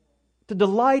 to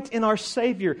delight in our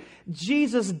Savior.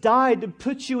 Jesus died to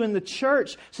put you in the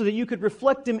church so that you could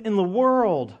reflect Him in the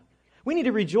world. We need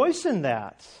to rejoice in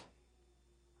that.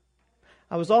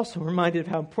 I was also reminded of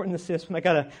how important this is when I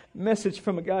got a message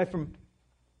from a guy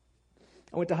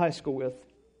I went to high school with.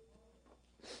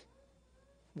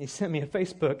 He sent me a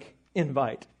Facebook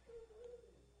invite.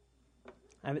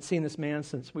 I haven't seen this man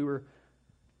since we were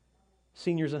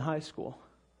seniors in high school.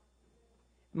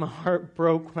 My heart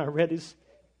broke when I read his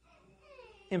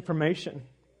information.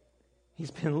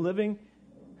 He's been living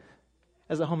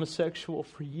as a homosexual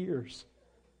for years.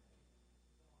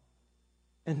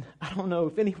 And I don't know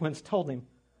if anyone's told him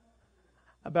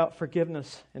about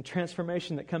forgiveness and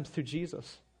transformation that comes through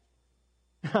Jesus.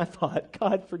 I thought,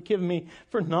 God, forgive me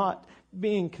for not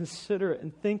being considerate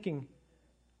and thinking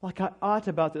like I ought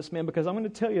about this man, because I'm going to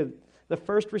tell you, the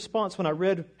first response when I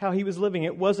read how he was living,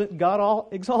 it wasn't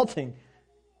God-exalting.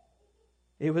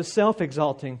 It was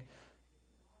self-exalting.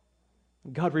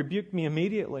 God rebuked me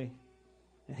immediately.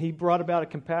 And He brought about a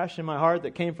compassion in my heart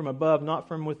that came from above, not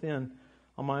from within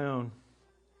on my own.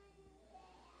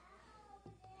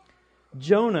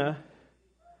 Jonah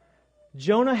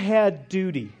had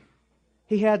duty.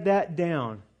 He had that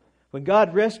down. When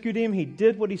God rescued him, he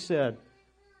did what He said.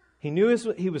 He knew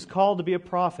he was called to be a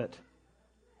prophet.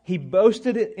 He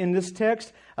boasted in this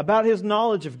text about his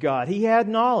knowledge of God. He had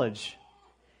knowledge.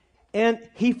 And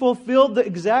he fulfilled the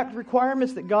exact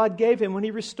requirements that God gave him when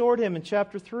He restored him in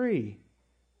chapter 3.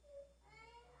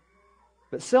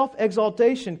 But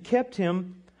self-exaltation kept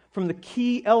him from the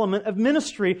key element of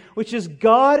ministry, which is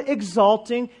God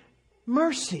exalting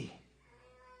mercy.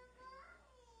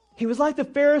 He was like the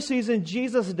Pharisees in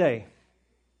Jesus' day.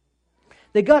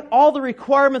 They got all the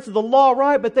requirements of the law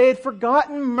right, but they had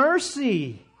forgotten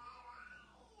mercy.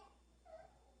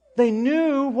 They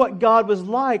knew what God was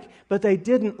like, but they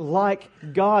didn't like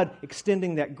God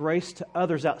extending that grace to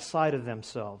others outside of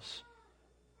themselves.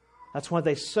 That's why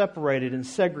they separated and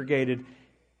segregated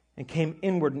and came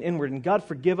inward and inward. And God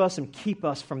forgive us and keep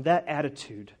us from that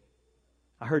attitude.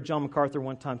 I heard John MacArthur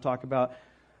one time talk about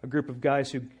a group of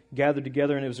guys who gathered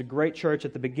together, and it was a great church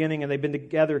at the beginning, and they've been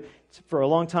together for a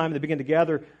long time. They began to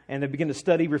gather, and they began to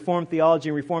study Reformed theology.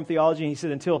 And he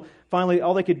said until finally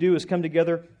all they could do is come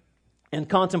together and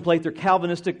contemplate their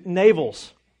Calvinistic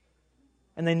navels.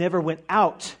 And they never went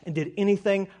out and did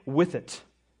anything with it.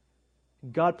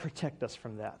 God protect us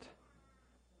from that.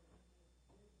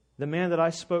 The man that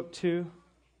I spoke to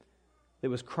that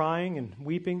was crying and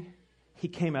weeping, he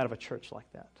came out of a church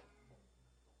like that.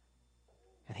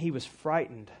 And he was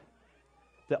frightened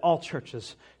that all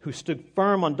churches who stood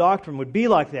firm on doctrine would be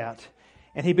like that.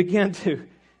 And he began to,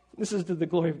 this is to the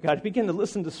glory of God, he began to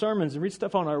listen to sermons and read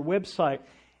stuff on our website.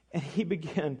 And he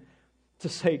began to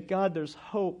say, God, there's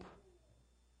hope.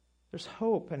 There's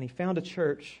hope. And he found a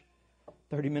church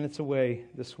 30 minutes away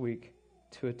this week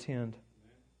to attend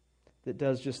that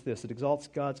does just this. It exalts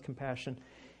God's compassion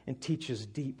and teaches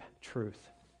deep truth.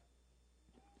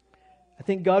 I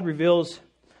think God reveals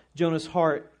Jonah's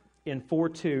heart in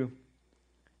 4:2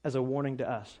 as a warning to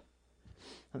us.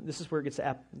 And this is where it gets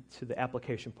to the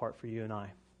application part for you and I.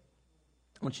 I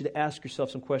want you to ask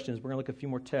yourself some questions. We're going to look at a few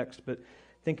more texts, but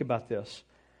think about this.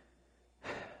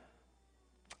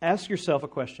 Ask yourself a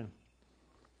question.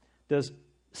 Does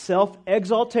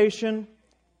self-exaltation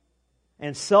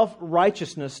and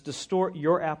self-righteousness distort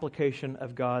your application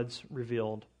of God's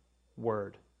revealed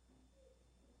Word?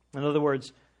 In other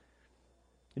words,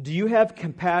 do you have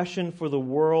compassion for the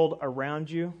world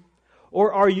around you?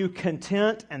 Or are you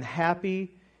content and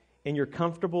happy in your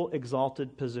comfortable,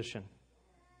 exalted position?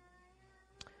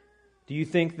 Do you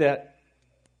think that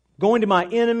going to my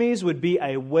enemies would be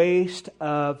a waste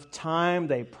of time?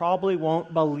 They probably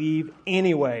won't believe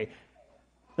anyway.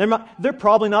 They're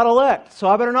probably not elect, so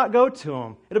I better not go to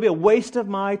them. It'll be a waste of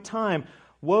my time.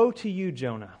 Woe to you,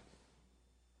 Jonah.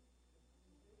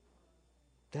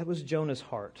 That was Jonah's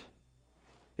heart.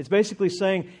 It's basically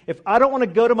saying, if I don't want to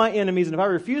go to my enemies, and if I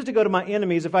refuse to go to my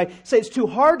enemies, if I say it's too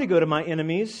hard to go to my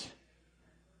enemies,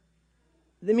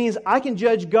 that means I can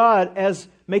judge God as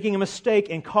making a mistake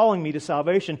in calling me to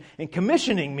salvation and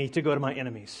commissioning me to go to my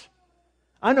enemies.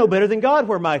 I know better than God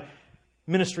where my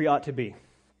ministry ought to be.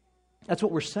 That's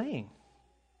what we're saying.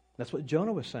 That's what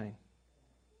Jonah was saying.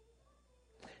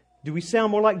 Do we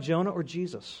sound more like Jonah or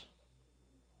Jesus?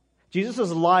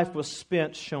 Jesus' life was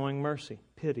spent showing mercy,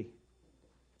 pity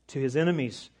to His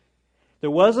enemies.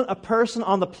 There wasn't a person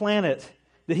on the planet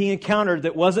that He encountered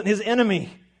that wasn't His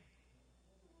enemy.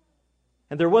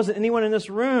 And there wasn't anyone in this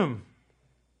room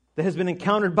that has been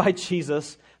encountered by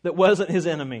Jesus that wasn't his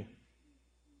enemy.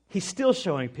 He's still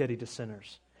showing pity to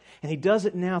sinners. And he does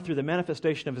it now through the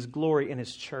manifestation of his glory in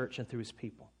his church and through his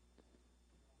people.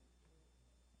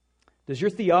 Does your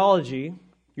theology,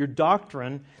 your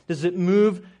doctrine, does it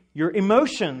move your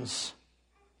emotions?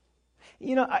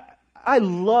 You know, I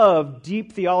love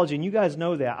deep theology, and you guys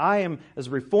know that. I am as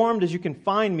reformed as you can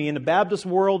find me in the Baptist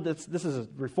world. This is as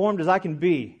reformed as I can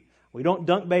be. We don't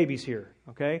dunk babies here,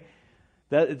 okay?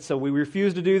 So we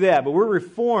refuse to do that. But we're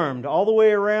reformed all the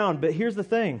way around. But here's the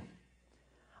thing.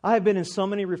 I have been in so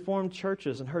many Reformed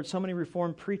churches and heard so many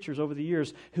Reformed preachers over the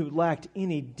years who lacked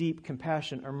any deep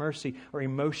compassion or mercy or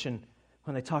emotion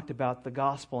when they talked about the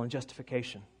gospel and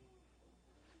justification.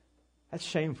 That's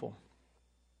shameful.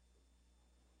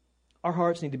 Our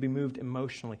hearts need to be moved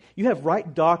emotionally. You have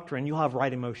right doctrine, you'll have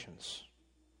right emotions.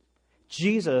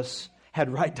 Jesus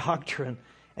had right doctrine,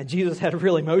 and Jesus had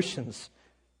real emotions.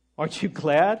 Aren't you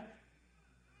glad?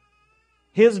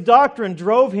 His doctrine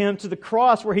drove him to the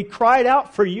cross where he cried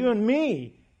out for you and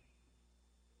me.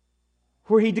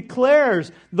 Where he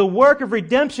declares, the work of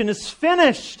redemption is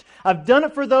finished. I've done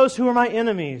it for those who are my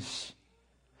enemies.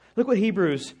 Look what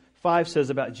Hebrews 5 says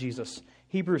about Jesus.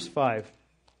 Hebrews 5,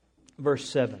 verse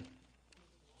 7.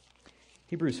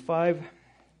 Hebrews 5,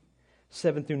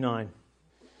 7 through 9.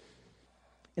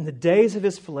 In the days of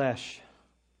his flesh,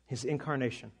 his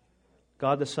incarnation,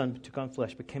 God the Son took on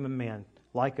flesh, became a man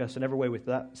like us in every way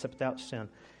except without sin.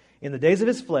 In the days of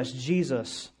his flesh,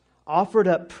 Jesus offered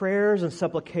up prayers and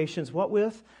supplications, what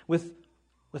with? With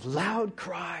loud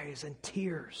cries and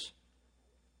tears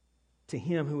to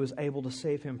him who was able to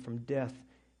save him from death.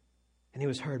 And he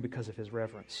was heard because of his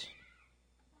reverence.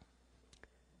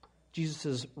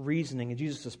 Jesus' reasoning and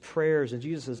Jesus' prayers and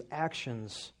Jesus'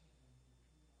 actions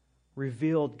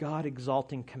revealed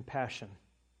God-exalting compassion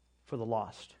for the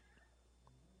lost.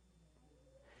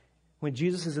 When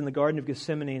Jesus is in the Garden of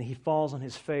Gethsemane and he falls on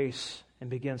his face and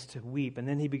begins to weep, and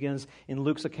then he begins in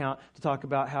Luke's account to talk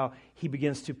about how he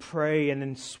begins to pray and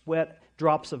then sweat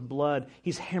drops of blood.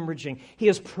 He's hemorrhaging. He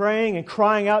is praying and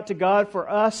crying out to God for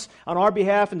us on our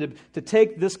behalf and to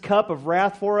take this cup of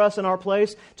wrath for us in our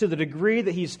place to the degree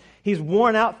that he's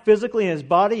worn out physically and his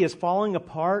body is falling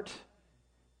apart.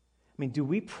 I mean, do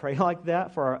we pray like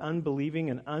that for our unbelieving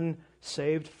and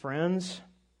unsaved friends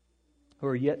who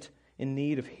are yet in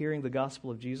need of hearing the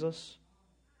gospel of Jesus?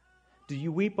 Do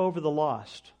you weep over the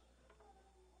lost?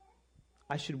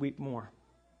 I should weep more.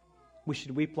 We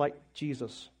should weep like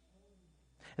Jesus.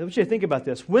 And I want you to think about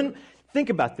this. Think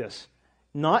about this.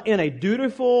 Not in a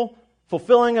dutiful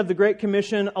fulfilling of the Great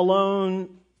Commission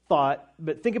alone thought,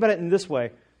 but think about it in this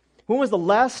way. When was the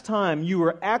last time you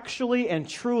were actually and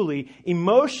truly,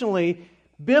 emotionally,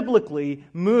 biblically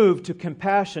moved to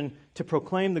compassion to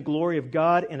proclaim the glory of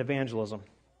God in evangelism?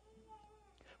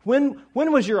 When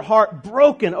was your heart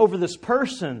broken over this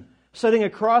person sitting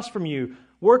across from you,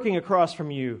 working across from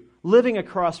you, living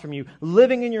across from you,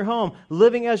 living in your home,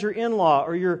 living as your in-law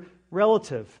or your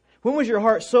relative? When was your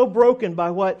heart so broken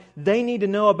by what they need to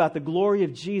know about the glory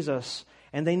of Jesus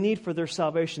and they need for their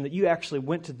salvation that you actually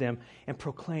went to them and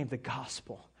proclaimed the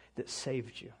gospel that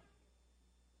saved you?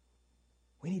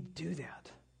 We need to do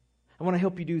that. I want to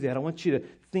help you do that. I want you to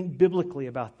think biblically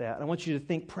about that. I want you to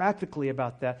think practically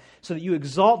about that so that you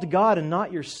exalt God and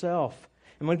not yourself.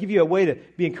 I'm going to give you a way to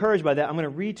be encouraged by that. I'm going to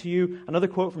read to you another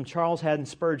quote from Charles Haddon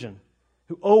Spurgeon,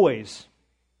 who always,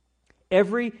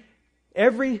 every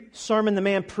sermon the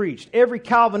man preached, every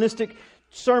Calvinistic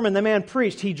sermon the man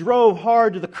preached, he drove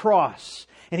hard to the cross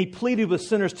and he pleaded with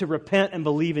sinners to repent and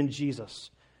believe in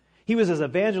Jesus. He was as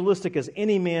evangelistic as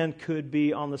any man could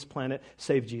be on this planet,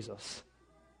 save Jesus.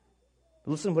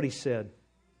 But listen to what he said.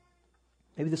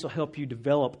 Maybe this will help you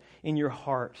develop in your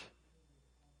heart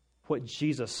what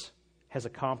Jesus has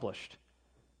accomplished,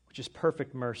 which is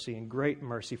perfect mercy and great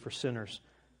mercy for sinners.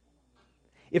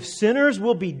 If sinners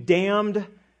will be damned,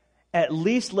 at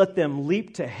least let them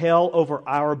leap to hell over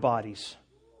our bodies.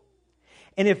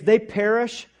 And if they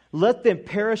perish, let them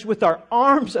perish with our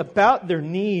arms about their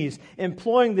knees,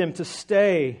 imploring them to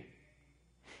stay.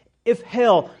 If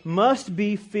hell must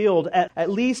be filled, at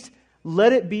least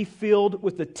let it be filled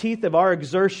with the teeth of our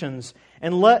exertions,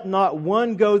 and let not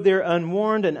one go there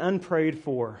unwarned and unprayed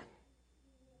for.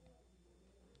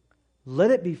 Let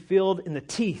it be filled in the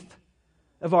teeth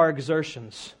of our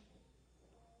exertions.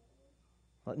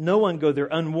 Let no one go there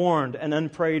unwarned and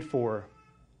unprayed for.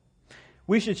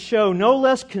 We should show no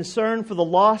less concern for the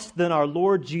lost than our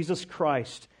Lord Jesus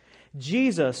Christ.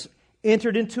 Jesus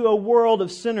entered into a world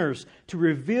of sinners to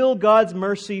reveal God's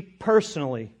mercy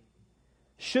personally.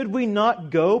 Should we not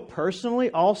go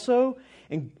personally also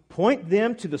and point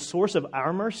them to the source of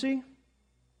our mercy?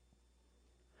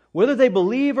 Whether they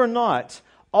believe or not,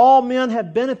 all men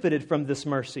have benefited from this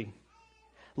mercy.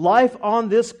 Life on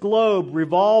this globe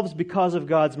revolves because of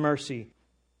God's mercy.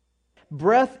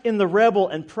 Breath in the rebel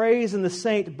and praise in the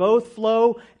saint both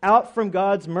flow out from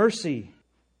God's mercy.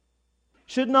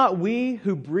 Should not we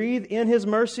who breathe in His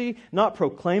mercy not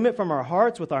proclaim it from our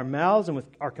hearts with our mouths and with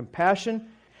our compassion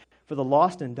for the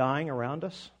lost and dying around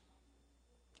us?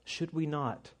 Should we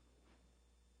not?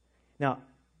 Now,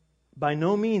 by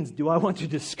no means do I want to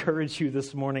discourage you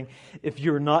this morning if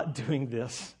you're not doing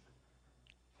this.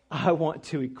 I want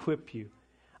to equip you.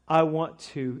 I want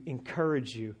to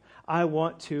encourage you. I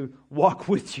want to walk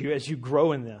with you as you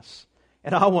grow in this.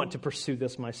 And I want to pursue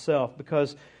this myself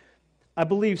because I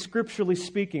believe, scripturally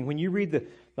speaking, when you read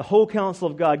the whole counsel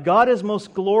of God, God is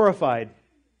most glorified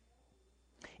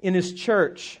in His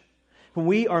church when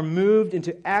we are moved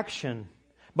into action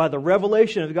by the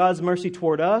revelation of God's mercy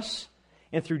toward us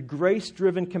and through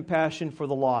grace-driven compassion for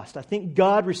the lost. I think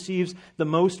God receives the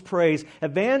most praise.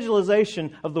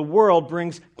 Evangelization of the world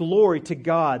brings glory to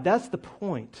God. That's the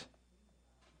point.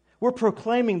 We're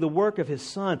proclaiming the work of His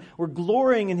Son. We're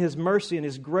glorying in His mercy and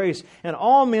His grace, and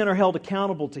all men are held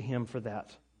accountable to Him for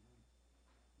that.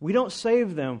 We don't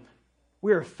save them.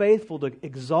 We are faithful to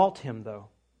exalt Him, though,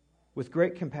 with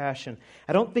great compassion.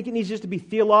 I don't think it needs just to be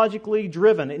theologically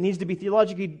driven. It needs to be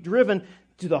theologically driven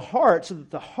to the heart so that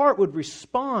the heart would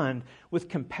respond with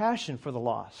compassion for the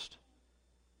lost.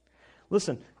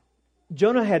 Listen,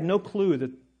 Jonah had no clue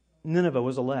that Nineveh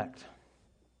was elect.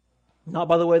 Not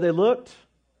by the way they looked,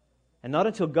 and not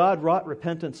until God wrought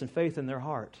repentance and faith in their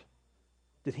heart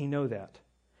did he know that.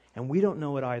 And we don't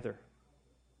know it either.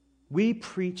 We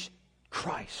preach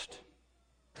Christ,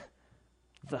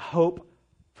 the hope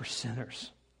for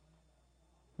sinners.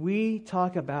 We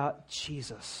talk about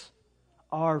Jesus,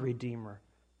 our Redeemer,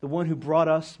 the one who brought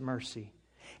us mercy.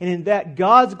 And in that,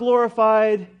 God's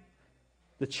glorified,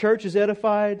 the church is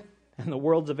edified, and the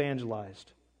world's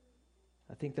evangelized.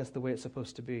 I think that's the way it's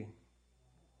supposed to be.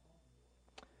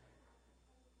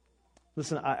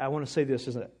 Listen, I want to say this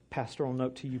as a pastoral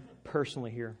note to you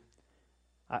personally here.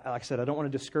 Like I said, I don't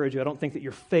want to discourage you. I don't think that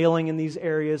you're failing in these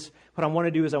areas. What I want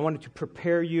to do is I wanted to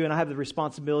prepare you, and I have the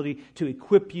responsibility to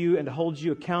equip you and to hold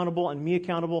you accountable and me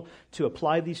accountable to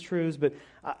apply these truths. But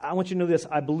I want you to know this.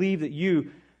 I believe that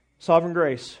you, Sovereign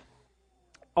Grace,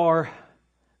 are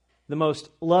the most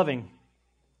loving,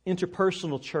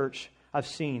 interpersonal church I've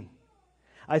seen.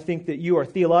 I think that you are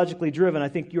theologically driven. I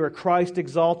think you are Christ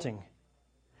exalting.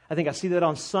 I think I see that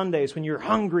on Sundays when you're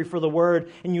hungry for the Word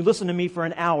and you listen to me for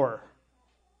an hour.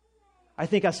 I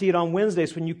think I see it on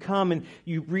Wednesdays when you come and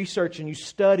you research and you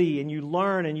study and you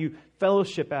learn and you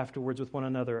fellowship afterwards with one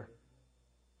another.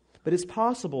 But it's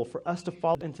possible for us to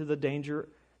fall into the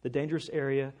dangerous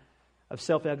area of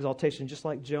self-exaltation, just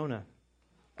like Jonah.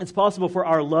 It's possible for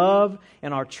our love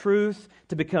and our truth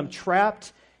to become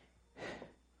trapped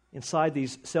inside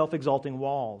these self-exalting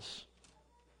walls,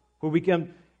 where we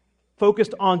become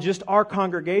focused on just our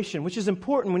congregation, which is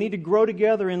important. We need to grow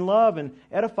together in love and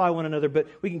edify one another, but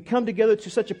we can come together to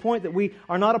such a point that we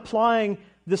are not applying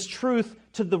this truth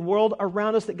to the world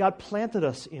around us that God planted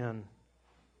us in.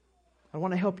 I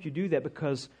want to help you do that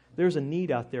because there's a need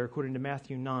out there according to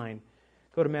Matthew 9.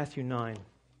 Go to Matthew 9.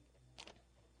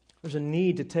 There's a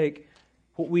need to take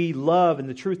what we love and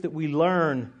the truth that we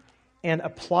learn and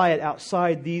apply it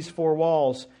outside these four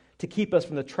walls to keep us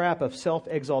from the trap of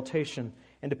self-exaltation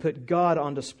and to put God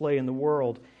on display in the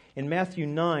world. In Matthew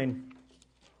 9,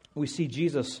 we see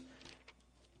Jesus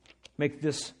make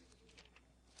this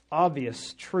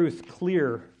obvious truth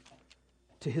clear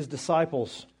to His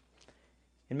disciples.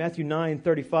 In Matthew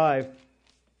 9:35,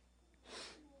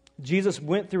 Jesus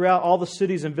went throughout all the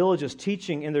cities and villages,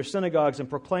 teaching in their synagogues and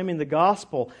proclaiming the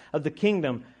gospel of the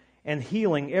kingdom and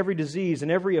healing every disease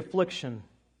and every affliction.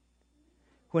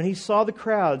 When He saw the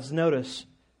crowds, notice,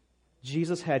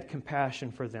 Jesus had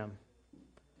compassion for them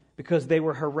because they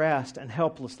were harassed and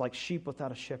helpless like sheep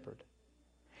without a shepherd.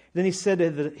 Then He said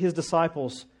to His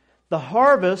disciples, "The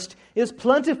harvest is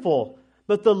plentiful,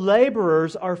 but the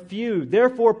laborers are few.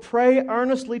 Therefore pray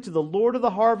earnestly to the Lord of the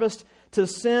harvest to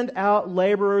send out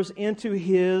laborers into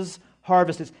His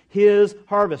harvest." It's His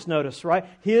harvest, notice, right?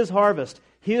 His harvest.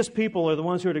 His people are the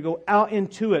ones who are to go out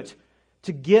into it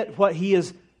to get what He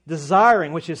is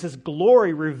desiring, which is His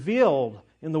glory revealed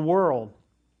in the world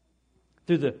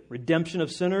through the redemption of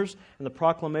sinners and the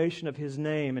proclamation of His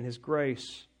name and His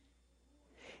grace.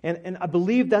 And I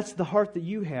believe that's the heart that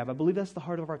you have. I believe that's the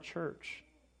heart of our church.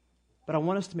 But I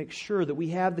want us to make sure that we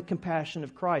have the compassion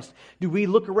of Christ. Do we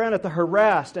look around at the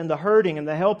harassed and the hurting and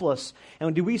the helpless?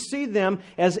 And do we see them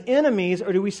as enemies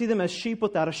or do we see them as sheep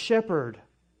without a shepherd?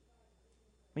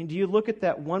 I mean, do you look at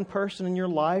that one person in your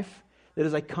life that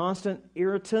is a constant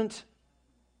irritant,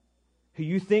 who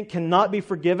you think cannot be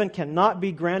forgiven, cannot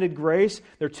be granted grace?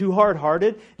 They're too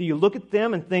hard-hearted. Do you look at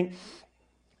them and think,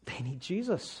 they need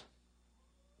Jesus?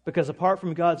 Because apart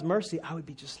from God's mercy, I would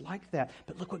be just like that.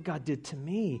 But look what God did to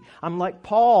me. I'm like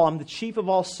Paul. I'm the chief of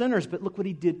all sinners, but look what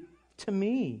He did to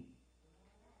me.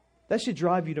 That should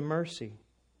drive you to mercy.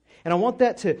 And I want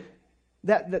that to...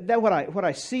 what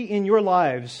I see in your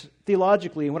lives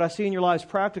theologically and what I see in your lives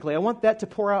practically, I want that to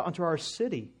pour out onto our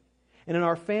city and in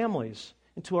our families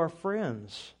and to our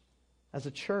friends as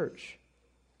a church.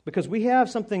 Because we have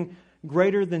something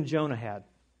greater than Jonah had.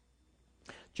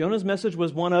 Jonah's message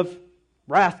was one of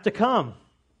wrath to come.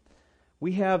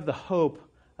 We have the hope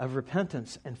of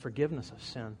repentance and forgiveness of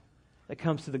sin that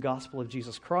comes through the gospel of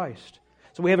Jesus Christ.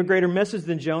 So we have a greater message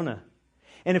than Jonah.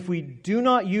 And if we do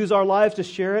not use our lives to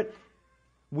share it,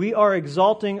 we are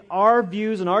exalting our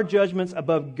views and our judgments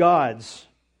above God's.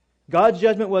 God's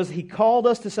judgment was He called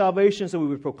us to salvation so we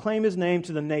would proclaim His name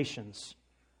to the nations.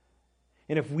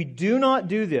 And if we do not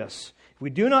do this, if we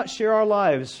do not share our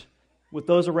lives with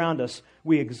those around us,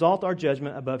 we exalt our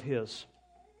judgment above His.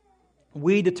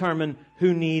 We determine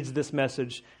who needs this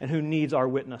message and who needs our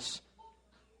witness.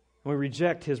 And we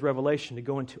reject His revelation to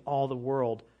go into all the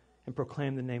world and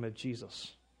proclaim the name of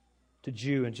Jesus. To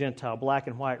Jew and Gentile, black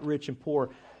and white, rich and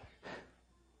poor,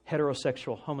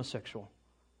 heterosexual, homosexual.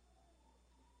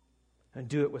 And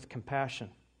do it with compassion.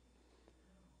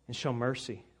 And show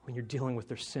mercy when you're dealing with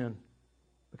their sin.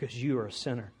 Because you are a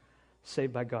sinner,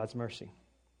 saved by God's mercy.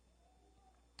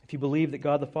 If you believe that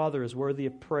God the Father is worthy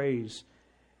of praise,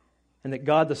 and that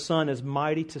God the Son is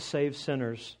mighty to save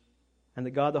sinners, and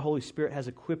that God the Holy Spirit has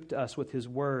equipped us with His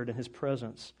Word and His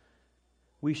presence,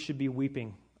 we should be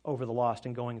weeping over the lost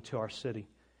and going to our city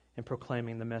and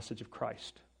proclaiming the message of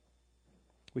Christ.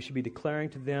 We should be declaring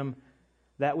to them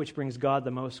that which brings God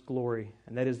the most glory,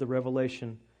 and that is the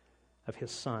revelation of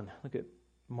His Son. Look at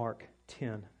Mark 10,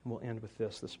 and we'll end with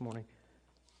this morning.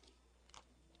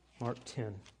 Mark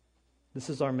 10. This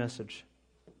is our message.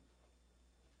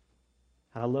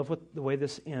 And I love the way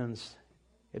this ends.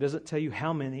 It doesn't tell you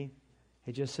how many,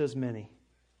 it just says many.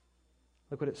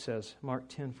 Look what it says, Mark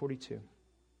 10:42.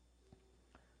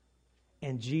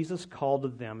 And Jesus called to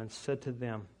them and said to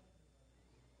them,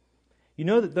 you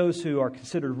know that those who are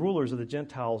considered rulers of the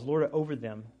Gentiles lord it over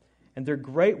them, and their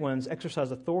great ones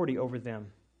exercise authority over them.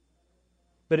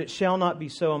 But it shall not be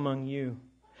so among you.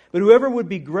 But whoever would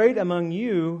be great among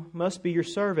you must be your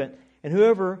servant, and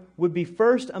whoever would be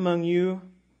first among you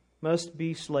must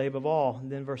be slave of all.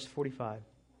 And then verse 45.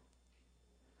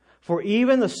 For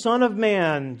even the Son of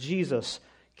Man, Jesus,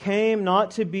 came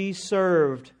not to be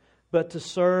served, but to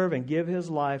serve and give His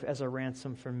life as a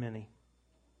ransom for many.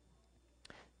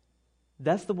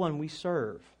 That's the one we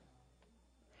serve.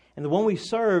 And the one we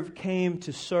serve came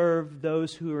to serve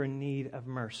those who are in need of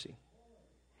mercy.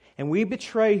 And we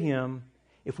betray Him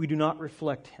if we do not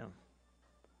reflect Him.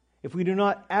 If we do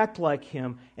not act like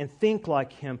Him and think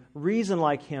like Him, reason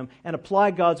like Him, and apply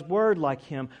God's Word like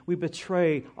Him, we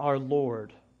betray our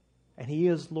Lord. And He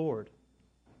is Lord.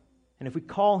 And if we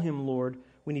call Him Lord,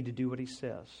 we need to do what He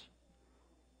says.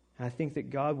 And I think that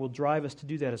God will drive us to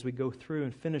do that as we go through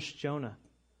and finish Jonah.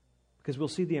 Because we'll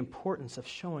see the importance of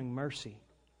showing mercy.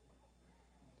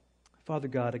 Father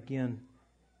God, again,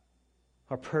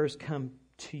 our prayers come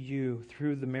to You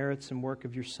through the merits and work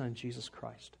of Your Son, Jesus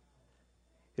Christ.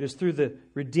 It is through the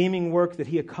redeeming work that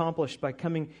He accomplished by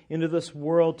coming into this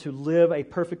world to live a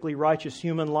perfectly righteous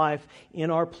human life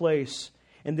in our place,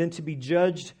 and then to be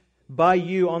judged by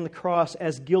You on the cross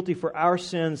as guilty for our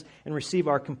sins and receive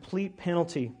our complete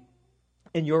penalty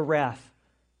in Your wrath,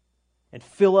 and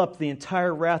fill up the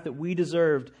entire wrath that we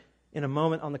deserved in a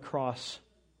moment on the cross.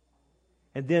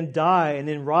 And then die and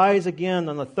then rise again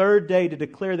on the third day to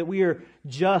declare that we are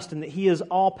just and that He is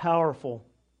all-powerful.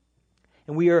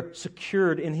 And we are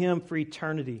secured in Him for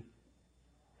eternity.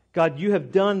 God, You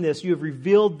have done this. You have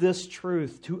revealed this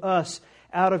truth to us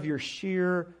out of Your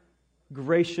sheer,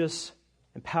 gracious,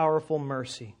 and powerful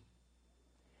mercy.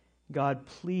 God,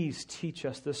 please teach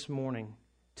us this morning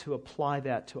to apply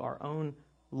that to our own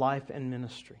life and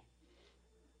ministry.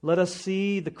 Let us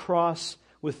see the cross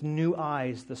with new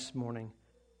eyes this morning.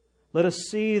 Let us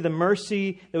see the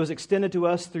mercy that was extended to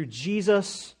us through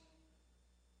Jesus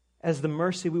as the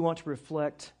mercy we want to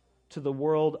reflect to the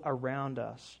world around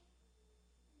us.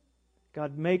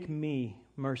 God, make me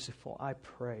merciful, I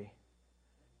pray.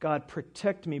 God,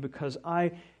 protect me because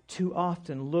I too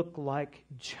often look like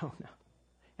Jonah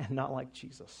and not like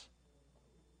Jesus.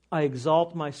 I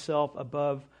exalt myself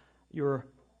above Your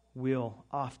will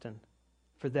often.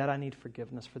 For that I need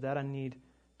forgiveness. For that I need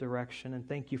direction. And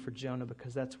thank you for Jonah,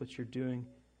 because that's what you're doing.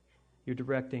 You're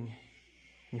directing,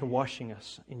 and you're washing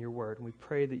us in your word. And we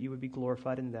pray that you would be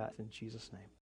glorified in that in Jesus' name.